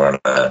it more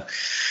on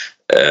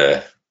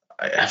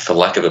for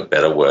lack of a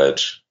better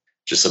word,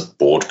 just a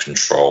board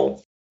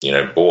control,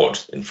 board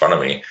in front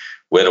of me.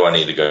 Where do I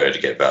need to go to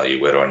get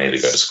value? Where do I need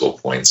to go to score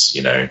points?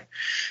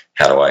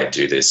 How do I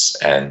do this?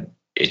 And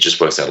it just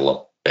works out a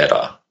lot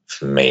better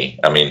for me.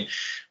 I mean,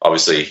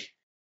 obviously,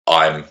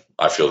 I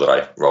feel that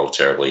I roll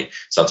terribly.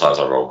 Sometimes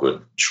I roll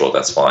good. Sure,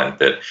 that's fine.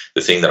 But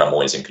the thing that I'm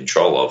always in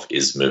control of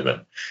is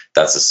movement.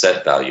 That's a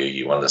set value.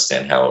 You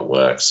understand how it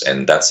works.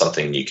 And that's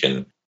something you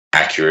can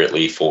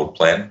accurately forward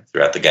plan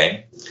throughout the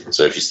game.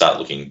 So if you start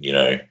looking,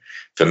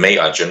 for me,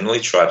 I generally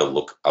try to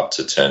look up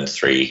to turn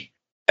 3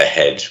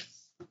 ahead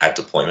at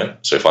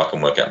deployment. So if I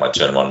can work out my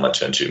turn 1, my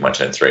turn 2, my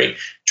turn 3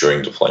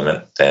 during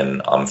deployment,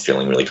 then I'm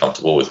feeling really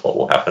comfortable with what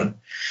will happen.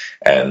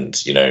 And,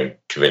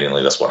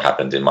 conveniently, that's what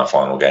happened in my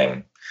final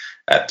game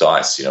at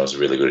DICE. It was a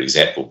really good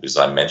example because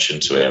I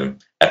mentioned to him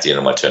at the end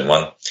of my turn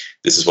 1,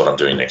 this is what I'm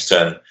doing next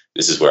turn.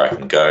 This is where I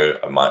can go.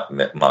 I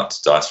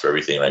marked DICE for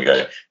everything. And I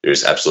go, there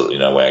is absolutely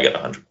no way I get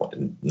 100 points,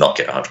 not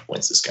get 100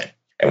 points this game.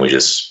 And we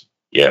just,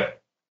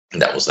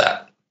 that was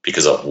that,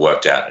 because I've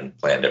worked out and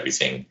planned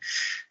everything.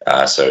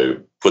 So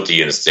put the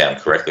units down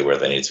correctly where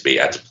they need to be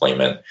at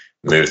deployment,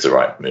 move the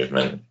right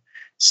movement,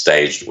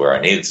 staged where I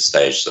needed to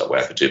stage so that way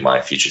I could do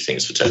my future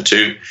things for turn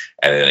 2,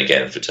 and then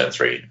again for turn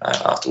 3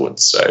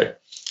 afterwards. So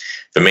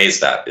for me,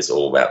 it's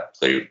all about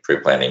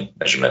pre-planning,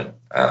 measurement.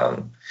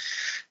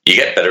 you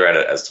get better at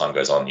it as time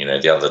goes on.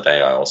 The other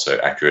day I also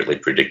accurately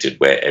predicted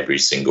where it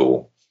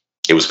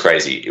was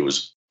crazy. It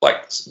was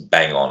like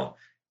bang on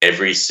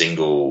every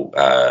single,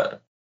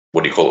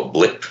 what do you call it,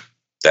 blip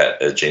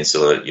that a gene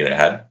stealer unit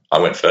had. I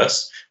went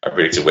first. I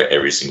predicted where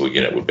every single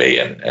unit would be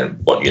and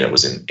what unit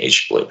was in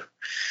each blip.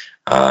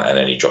 And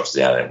then he drops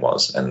down and it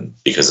was. And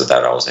because of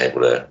that, I was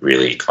able to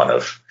really kind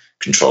of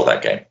control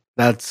that game.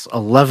 That's a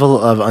level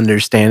of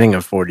understanding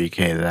of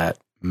 40K that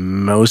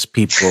most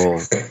people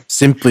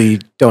simply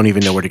don't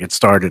even know where to get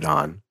started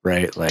on,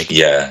 right?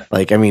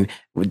 I mean,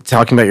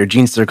 talking about your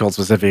Gene Stealer Cult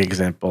specific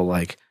example,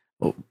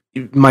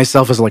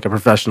 myself as a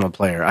professional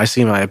player, I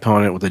see my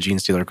opponent with a Gene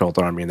Stealer Cult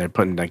army and they're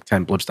putting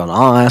 10 blips down.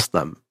 I'll ask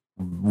them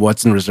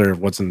what's in reserve,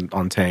 what's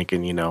on tank,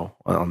 and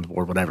on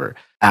or whatever.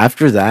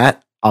 After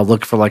that, I'll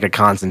look for a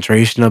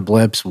concentration of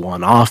blips,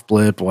 one off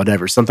blip,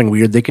 whatever, something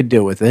weird they could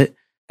do with it.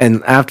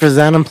 And after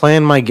that, I'm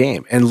playing my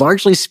game. And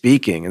largely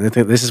speaking, and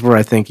this is where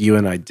I think you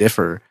and I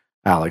differ,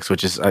 Alex,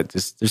 which is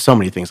there's so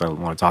many things I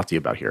want to talk to you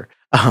about here.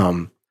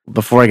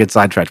 Before I get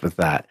sidetracked with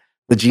that,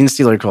 the Gene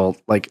Stealer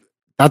Cult,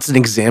 that's an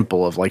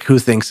example of who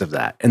thinks of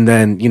that. And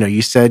then,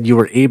 you said you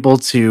were able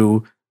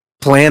to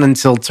plan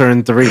until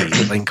turn 3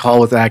 and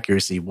call with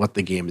accuracy what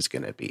the game is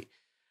going to be.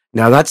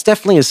 Now, that's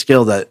definitely a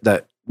skill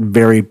that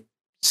very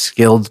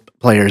skilled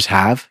players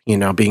have,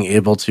 being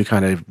able to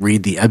kind of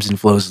read the ebbs and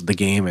flows of the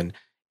game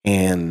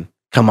and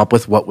come up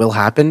with what will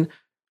happen.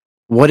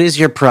 What is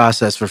your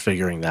process for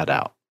figuring that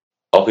out?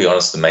 I'll be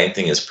honest, the main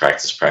thing is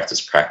practice,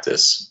 practice,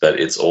 practice. But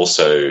it's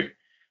also,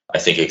 I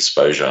think,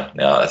 exposure.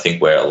 Now, I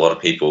think where a lot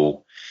of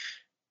people,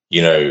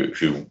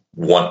 who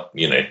want,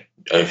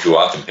 who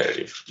are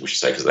competitive, we should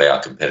say, because they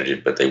are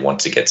competitive, but they want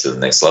to get to the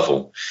next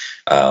level.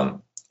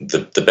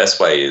 The best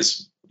way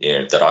is,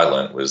 that I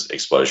learned was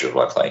exposure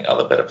by playing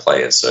other better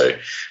players. So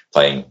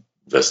playing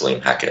versus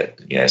Liam Hackett,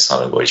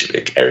 Simon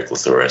Wojcicki, Eric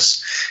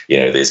Lathuris,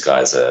 these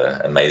guys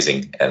are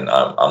amazing. And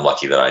I'm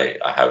lucky that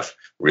I have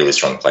really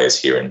strong players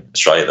here in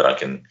Australia that I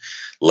can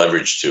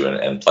leverage to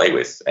and play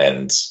with.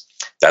 And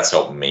that's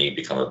helped me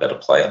become a better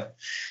player.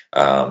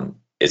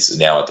 It's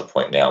now at the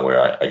point now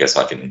where I guess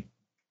I can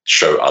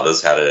show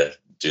others how to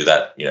do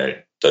that,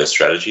 those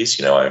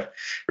strategies. I've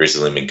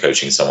recently been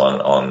coaching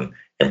someone on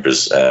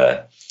Emperor's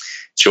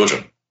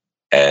Children,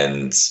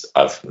 and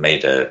I've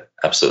made a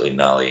absolutely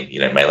gnarly,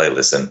 melee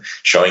list and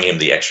showing him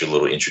the extra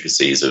little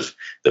intricacies of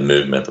the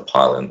movement, the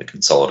pylon, the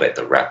consolidate,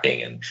 the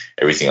wrapping, and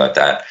everything like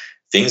that.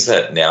 Things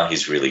that now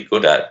he's really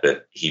good at,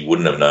 but he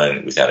wouldn't have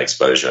known without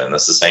exposure. And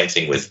that's the same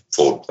thing with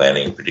forward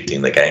planning and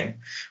predicting the game.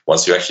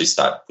 Once you actually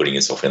start putting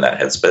yourself in that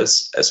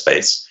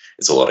headspace,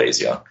 it's a lot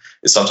easier.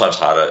 It's sometimes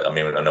harder. I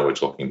mean, I know we're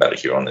talking about it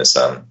here on this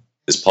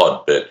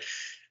pod, but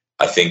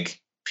I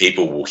think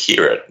people will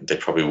hear it. They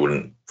probably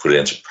wouldn't put it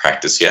into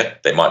practice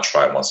yet. They might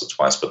try it once or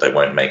twice, but they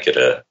won't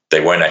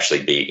they won't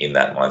actually be in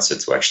that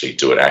mindset to actually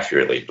do it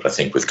accurately. But I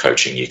think with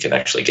coaching, you can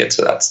actually get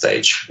to that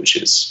stage, which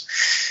is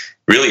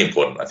really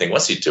important. I think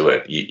once you do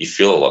it, you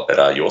feel a lot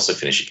better. You also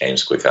finish your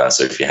games quicker.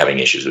 So if you're having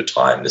issues with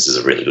time, this is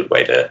a really good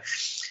way to,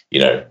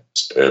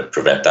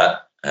 prevent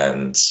that.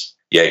 And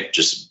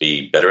just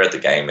be better at the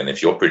game. And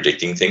if you're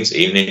predicting things,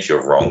 even if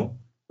you're wrong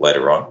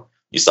later on,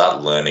 you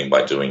start learning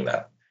by doing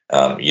that.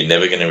 You're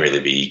never going to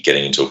really be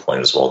getting into a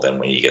point as well then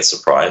when you get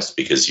surprised,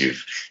 because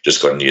you've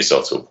just gotten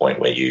yourself to a point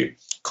where you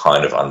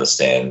kind of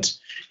understand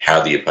how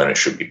the opponent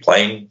should be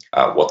playing,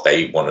 what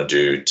they want to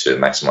do to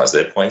maximize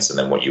their points, and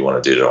then what you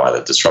want to do to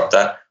either disrupt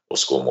that or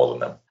score more than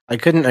them. I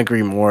couldn't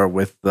agree more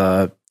with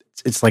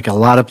it's like a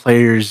lot of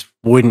players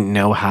wouldn't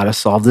know how to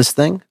solve this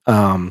thing.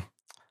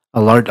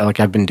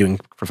 I've been doing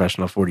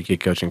professional 40K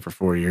coaching for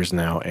 4 years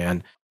now,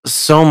 and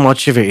so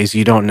much of it is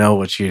you don't know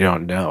what you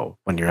don't know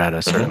when you're at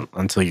a certain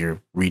until you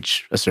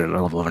reach a certain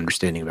level of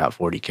understanding about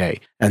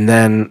 40K. And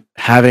then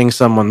having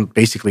someone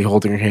basically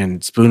holding your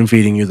hand, spoon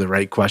feeding you the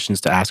right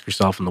questions to ask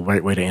yourself and the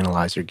right way to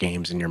analyze your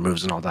games and your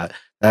moves and all that,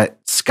 that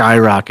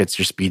skyrockets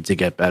your speed to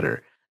get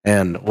better.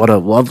 And what a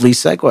lovely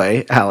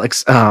segue,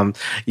 Alex.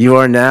 You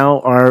are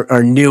now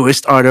our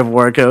newest Art of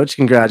War coach.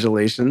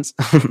 Congratulations.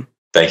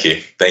 Thank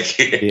you.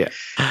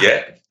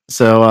 Yeah.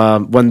 So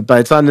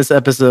by the time this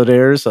episode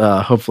airs,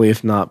 hopefully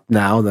if not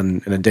now,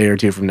 then in a day or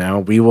two from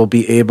now, you'll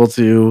be able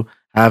to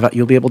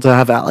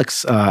have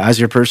Alex as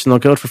your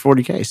personal coach for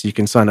 40K. So you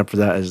can sign up for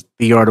that as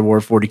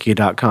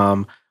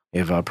theartofwar40k.com. We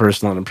have a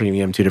personal and a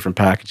premium, 2 different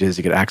packages.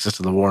 You get access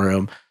to the war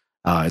room.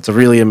 It's a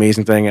really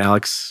amazing thing.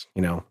 Alex,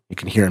 you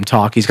can hear him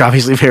talk. He's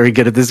obviously very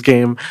good at this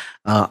game.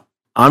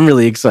 I'm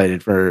really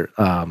excited for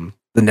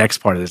the next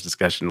part of this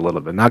discussion a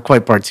little bit. Not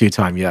quite part 2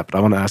 time yet, but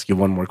I want to ask you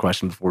one more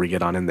question before we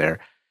get on in there.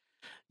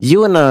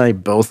 You and I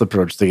both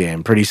approach the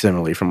game pretty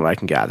similarly from what I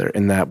can gather,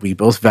 in that we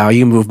both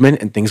value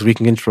movement and things we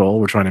can control.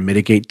 We're trying to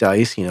mitigate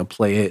dice,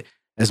 play it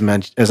as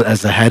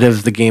ahead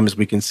of the game as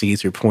we can see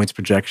through points,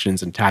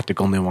 projections, and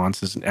tactical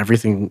nuances and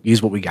everything.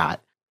 Use what we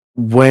got.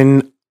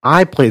 When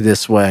I play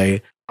this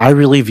way, I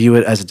really view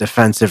it as a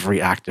defensive,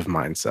 reactive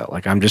mindset.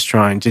 Like I'm just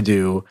trying to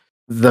do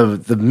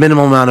the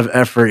minimum amount of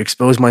effort,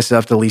 expose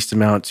myself the least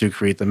amount to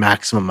create the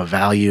maximum of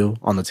value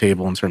on the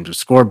table in terms of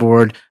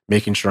scoreboard,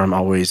 making sure I'm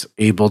always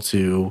able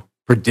to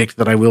predict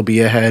that I will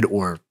be ahead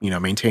or,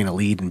 maintain a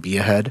lead and be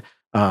ahead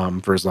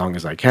for as long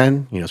as I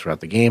can,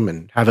 throughout the game,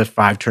 and have a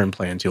 5-turn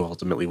plan to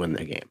ultimately win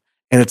the game.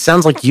 And it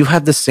sounds like you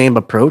have the same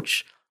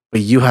approach,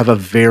 but you have a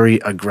very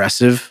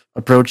aggressive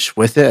approach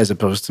with it as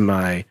opposed to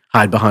my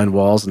hide behind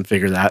walls and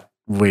figure that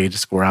way to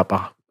score out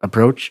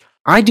approach.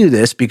 I do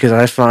this because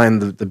I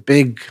find the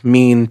big,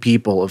 mean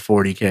people of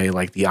 40K,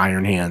 like the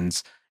Iron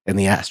Hands and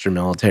the Astra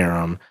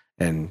Militarum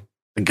and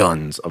the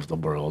guns of the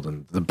world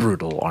and the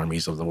brutal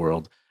armies of the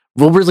world,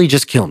 will really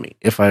just kill me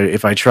if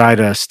I try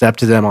to step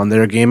to them on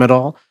their game at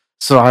all.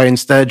 So I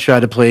instead try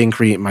to play and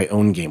create my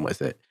own game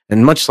with it.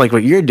 And much like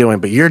what you're doing,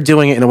 but you're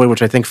doing it in a way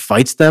which I think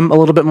fights them a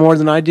little bit more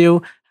than I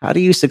do. How do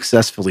you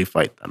successfully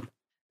fight them?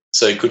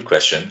 So good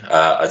question.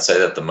 I'd say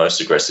that the most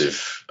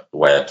aggressive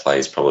way I play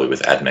is probably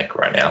with AdMech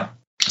right now.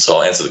 So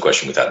I'll answer the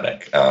question with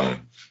AdMech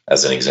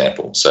as an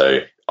example. So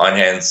Iron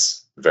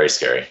Hands, very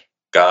scary.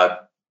 Guard,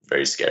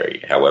 very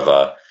scary.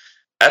 However,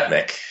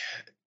 AdMech,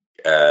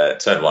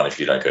 turn 1, if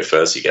you don't go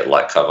first, you get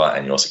light cover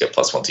and you also get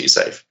 +1 to your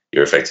save.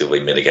 You're effectively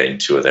mitigating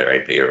 2 of their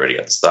AP already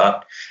at the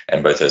start,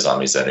 and both those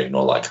armies don't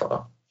ignore light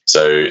cover.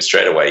 So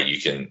straight away,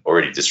 you can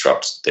already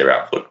disrupt their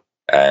output.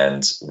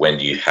 And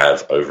when you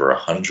have over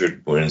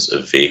 100 wounds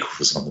of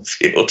vehicles on the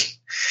field,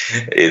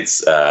 it's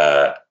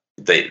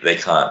they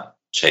can't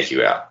take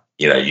you out.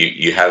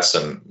 You have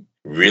some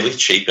really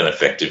cheap and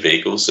effective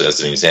vehicles. So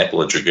as an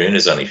example, a Dragoon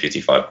is only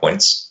 55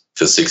 points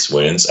for 6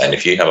 wounds. And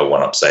if you have a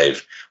 1-up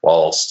save,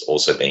 whilst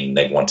also being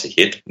 -1 to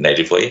hit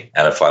natively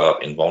and a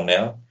 5-up invuln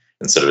now,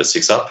 instead of a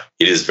 6-up,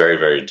 it is very,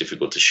 very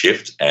difficult to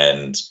shift.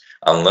 And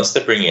unless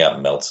they're bringing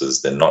out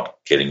melters, they're not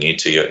getting you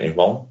to your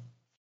invuln.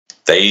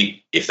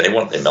 If they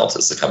want their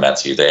melters to come out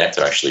to you, they have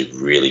to actually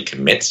really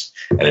commit.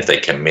 And if they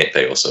commit,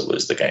 they also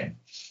lose the game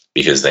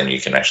because then you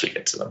can actually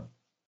get to them.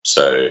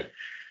 So,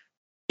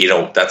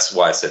 that's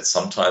why I said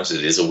sometimes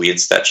it is a weird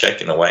stat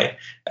check in a way.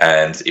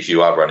 And if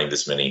you are running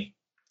this many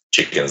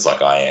chickens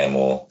like I am,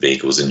 or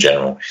vehicles in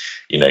general,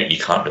 you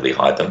can't really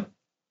hide them.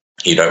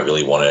 You don't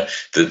really want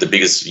to. The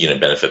biggest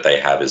benefit they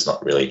have is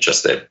not really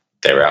just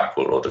their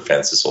output or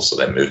defense; it's also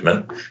their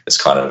movement. It's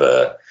kind of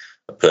a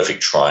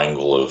perfect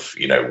triangle of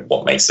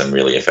what makes them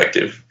really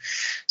effective.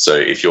 So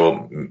if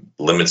you're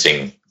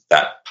limiting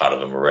that part of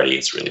them already,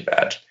 it's really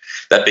bad.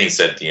 That being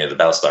said, the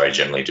Battlestari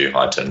generally do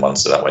hide turn 1,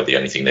 so that way the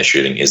only thing they're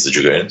shooting is the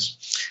Dragoons.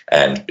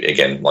 And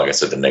again, like I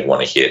said, the -1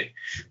 to hit,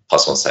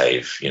 +1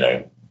 save,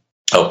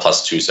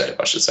 +2 save,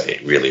 I should say,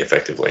 really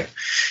effectively,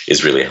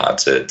 is really hard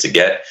to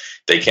get.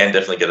 They can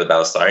definitely get the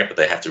Battlestari, but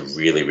they have to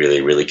really,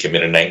 really, really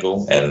commit an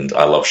angle. And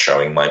I love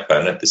showing my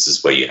opponent this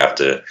is where you have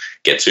to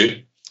get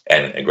to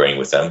and agreeing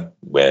with them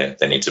where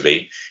they need to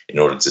be in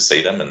order to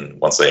see them. And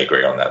once they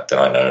agree on that, then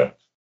I know.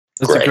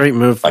 It's a great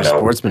move for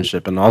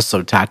sportsmanship and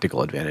also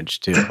tactical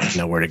advantage too.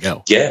 Know where to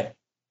go. Yeah,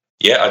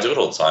 I do it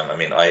all the time. I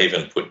mean, I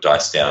even put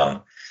dice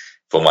down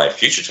for my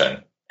future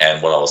turn.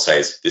 And what I will say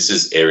is this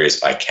is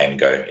areas I can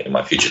go in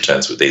my future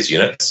turns with these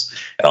units.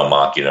 And I'll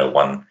mark,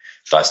 one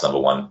dice number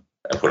 1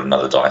 and put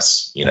another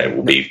dice,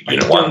 will be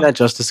unit 1. Doing that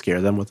just to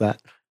scare them with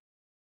that?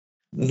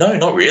 No,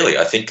 not really.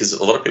 I think because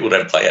a lot of people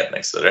don't play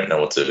AdMech, so they don't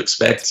know what to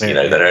expect. They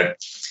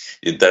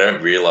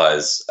don't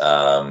realize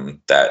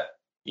that,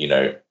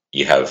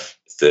 you have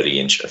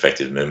 30-inch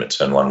effective movement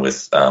turn 1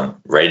 with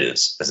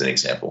Raiders, as an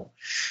example.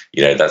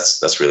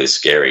 That's really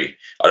scary.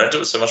 I don't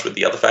do it so much with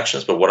the other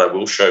factions, but what I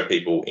will show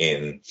people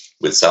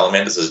with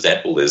Salamanders, as an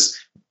example, is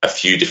a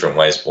few different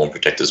ways Born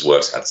Protectors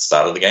works at the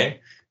start of the game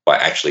by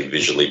actually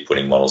visually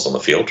putting models on the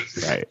field.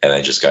 Right. And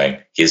then just going,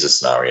 here's a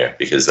scenario,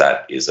 because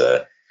that is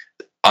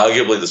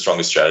arguably the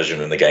strongest stratagem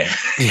in the game,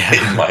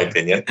 in my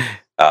opinion.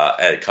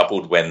 And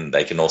coupled when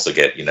they can also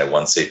get,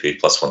 1 CP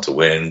 +1 to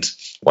wound,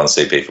 1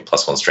 CP for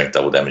 +1 strength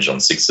double damage on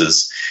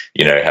 6s,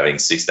 having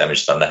 6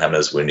 damage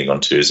thunderhammers, wounding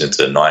on 2s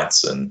into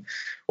knights, and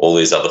all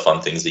these other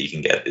fun things that you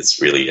can get.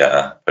 It's really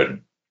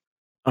potent.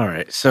 All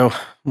right. So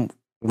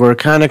we're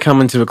kind of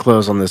coming to a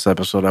close on this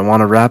episode. I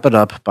want to wrap it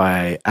up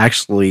by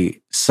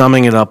actually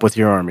summing it up with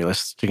your army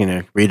list. You're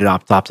going to read it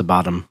off top to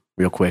bottom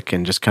real quick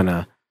and just kind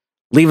of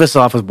leave us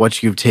off with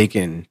what you've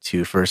taken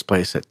to first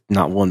place at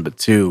not 1, but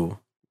 2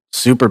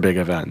 super big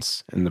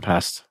events in the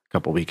past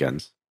couple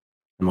weekends.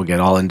 And we'll get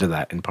all into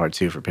that in part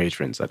 2 for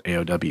patrons at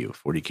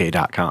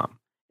AOW40k.com.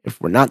 If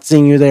we're not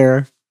seeing you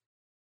there,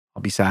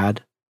 I'll be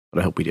sad, but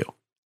I hope we do.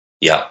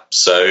 Yeah.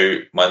 So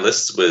my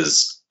list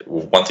was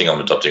one thing I'm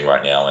adopting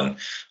right now. And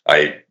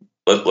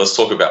let's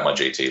talk about my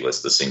GT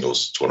list, the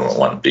singles tournament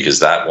one, because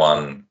that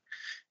one,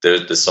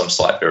 there's some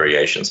slight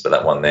variations, but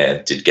that one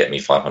there did get me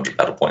 500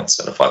 battle points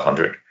out of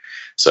 500.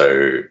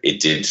 So it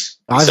did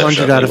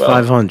 500 out of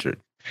 500.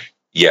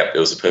 Yeah, it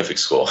was a perfect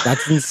score.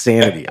 That's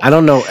insanity. I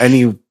don't know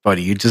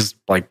anybody who just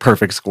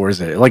perfect scores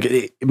it.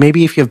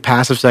 Maybe if you have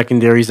passive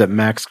secondaries at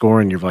max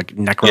score and you're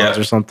Necrons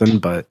or something,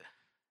 but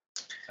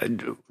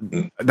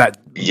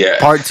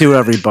part 2,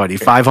 everybody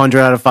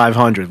 500 out of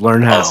 500.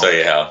 Learn how. I'll tell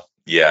you how.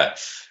 Yeah,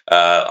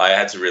 I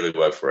had to really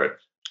work for it.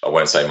 I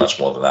won't say much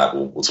more than that.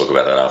 We'll talk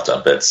about that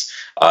after. But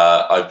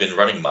I've been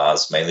running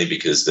Mars mainly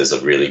because there's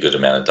a really good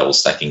amount of double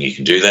stacking you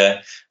can do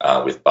there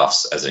with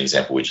buffs. As an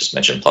example, we just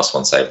mentioned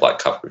 +1 save, like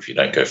cover if you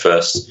don't go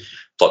first.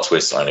 Plot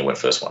twist, I only went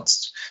first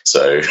once.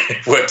 So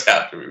it worked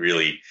out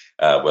really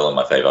well in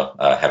my favor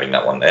having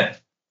that one there.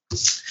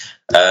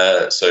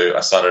 So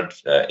I started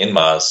in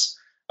Mars.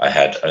 I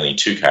had only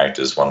 2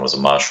 characters. One was a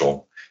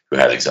Marshal who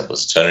had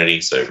Exemplar's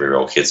Eternity, so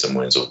reroll hits and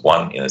wounds of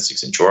 1 in a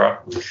 6-inch aura.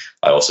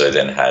 I also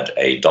then had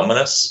a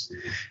Dominus,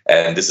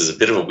 and this is a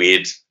bit of a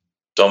weird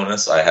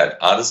Dominus. I had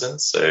Artisan,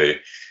 so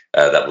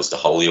that was the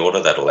Holy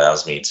Order that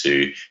allows me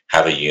to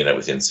have a unit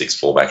within 6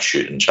 fallback,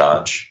 shoot, and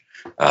charge,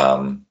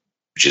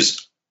 which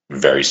is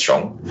very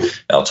strong. And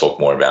I'll talk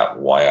more about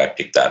why I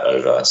picked that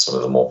over some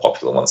of the more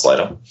popular ones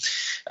later.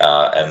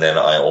 And then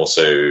I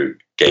also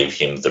gave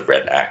him the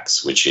Red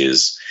Axe, which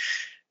is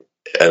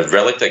a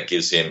relic that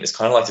gives him, it's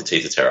kind of like the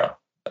Teeth of Terror.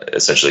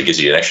 Essentially, it gives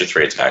you an extra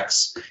 3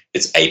 attacks.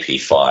 It's AP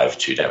 5,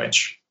 2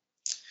 damage.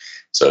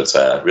 So it's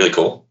really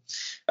cool.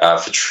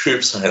 For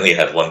troops, I only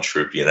had 1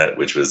 troop unit,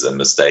 which was a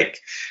mistake.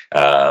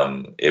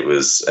 It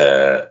was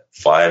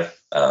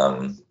 5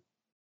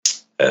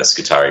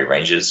 Skitarii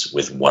Rangers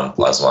with 1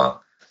 Plasma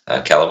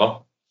Caliber.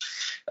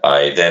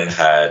 I then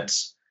had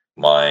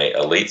my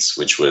elites,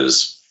 which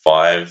was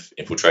 5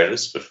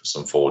 Infiltrators for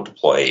some forward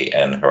deploy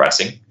and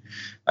harassing.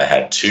 I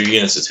had 2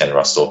 units of 10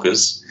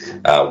 Ruststalkers.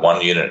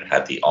 1 unit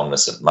had the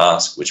Omniscient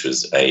Mask, which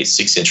was a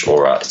 6-inch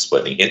aura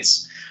exploding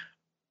hits.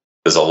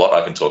 There's a lot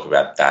I can talk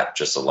about that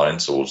just alone,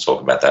 so we'll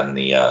talk about that in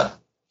the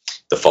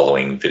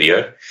following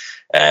video.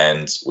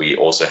 And we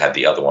also had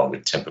the other one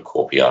with Temper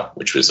Corpia,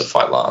 which was a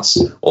fight last.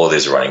 All of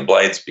these are running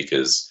blades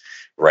because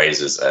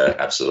razors are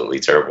absolutely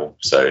terrible.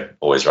 So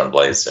always run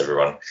blades,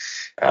 everyone.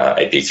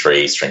 AP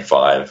 3, strength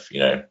 5,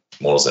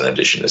 Mortals in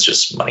addition is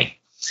just money.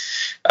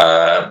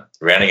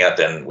 Rounding out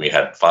then, we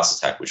had Fast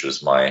Attack, which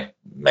was my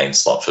main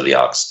slot for the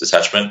Arcs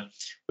detachment.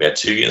 We had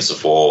 2 units of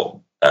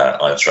 4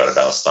 Iron Strider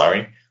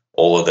Battlestari.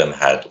 All of them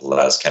had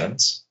las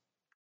cannons.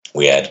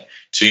 We had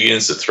 2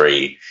 units of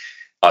 3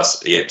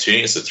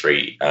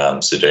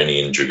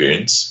 Sidonian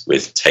Dragoons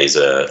with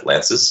Taser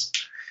Lancers,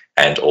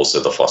 and also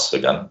the Phosphor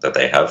Gun that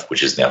they have,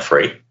 which is now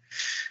free.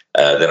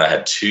 Then I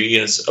had 2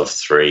 units of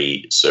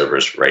 3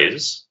 Cerberus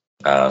Raiders.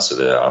 So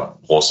there are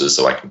horses,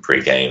 so I can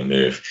pre-game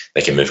move.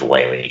 They can move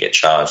away when you get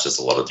charged. There's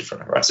a lot of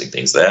different harassing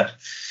things there.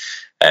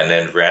 And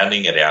then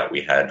rounding it out,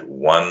 we had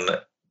 1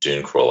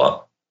 Dune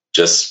Crawler,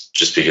 just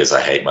because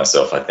I hate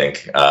myself, I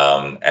think,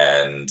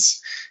 and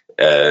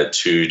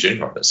 2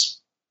 Dune Runners.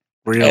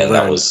 We're going to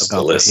learn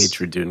about the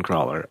hatred Dune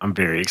Crawler. I'm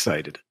very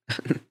excited.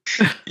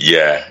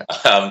 Yeah.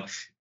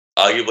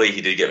 Arguably,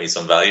 he did get me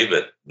some value,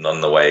 but not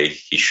in the way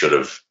he should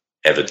have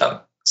ever done.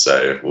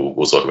 So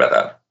we'll talk about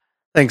that.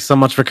 Thanks so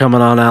much for coming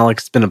on,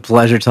 Alex. It's been a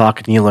pleasure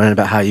talking to you, learning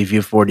about how you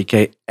view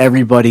 40K.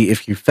 Everybody,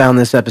 if you found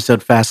this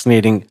episode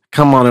fascinating,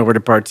 come on over to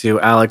part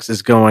 2. Alex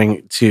is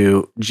going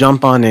to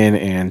jump on in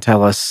and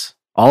tell us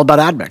all about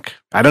AdMech.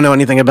 I don't know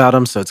anything about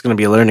him, so it's going to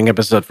be a learning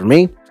episode for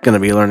me. It's going to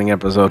be a learning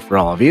episode for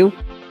all of you.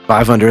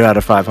 500 out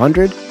of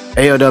 500.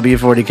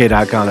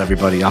 AOW40k.com,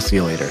 everybody. I'll see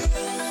you later.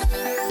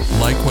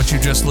 Like what you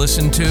just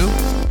listened to?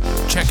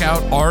 Check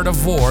out Art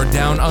of War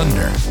Down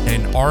Under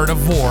and Art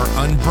of War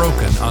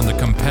Unbroken on the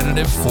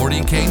competitive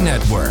 40K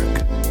network.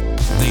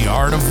 The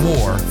Art of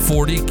War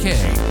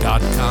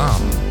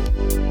 40k.com.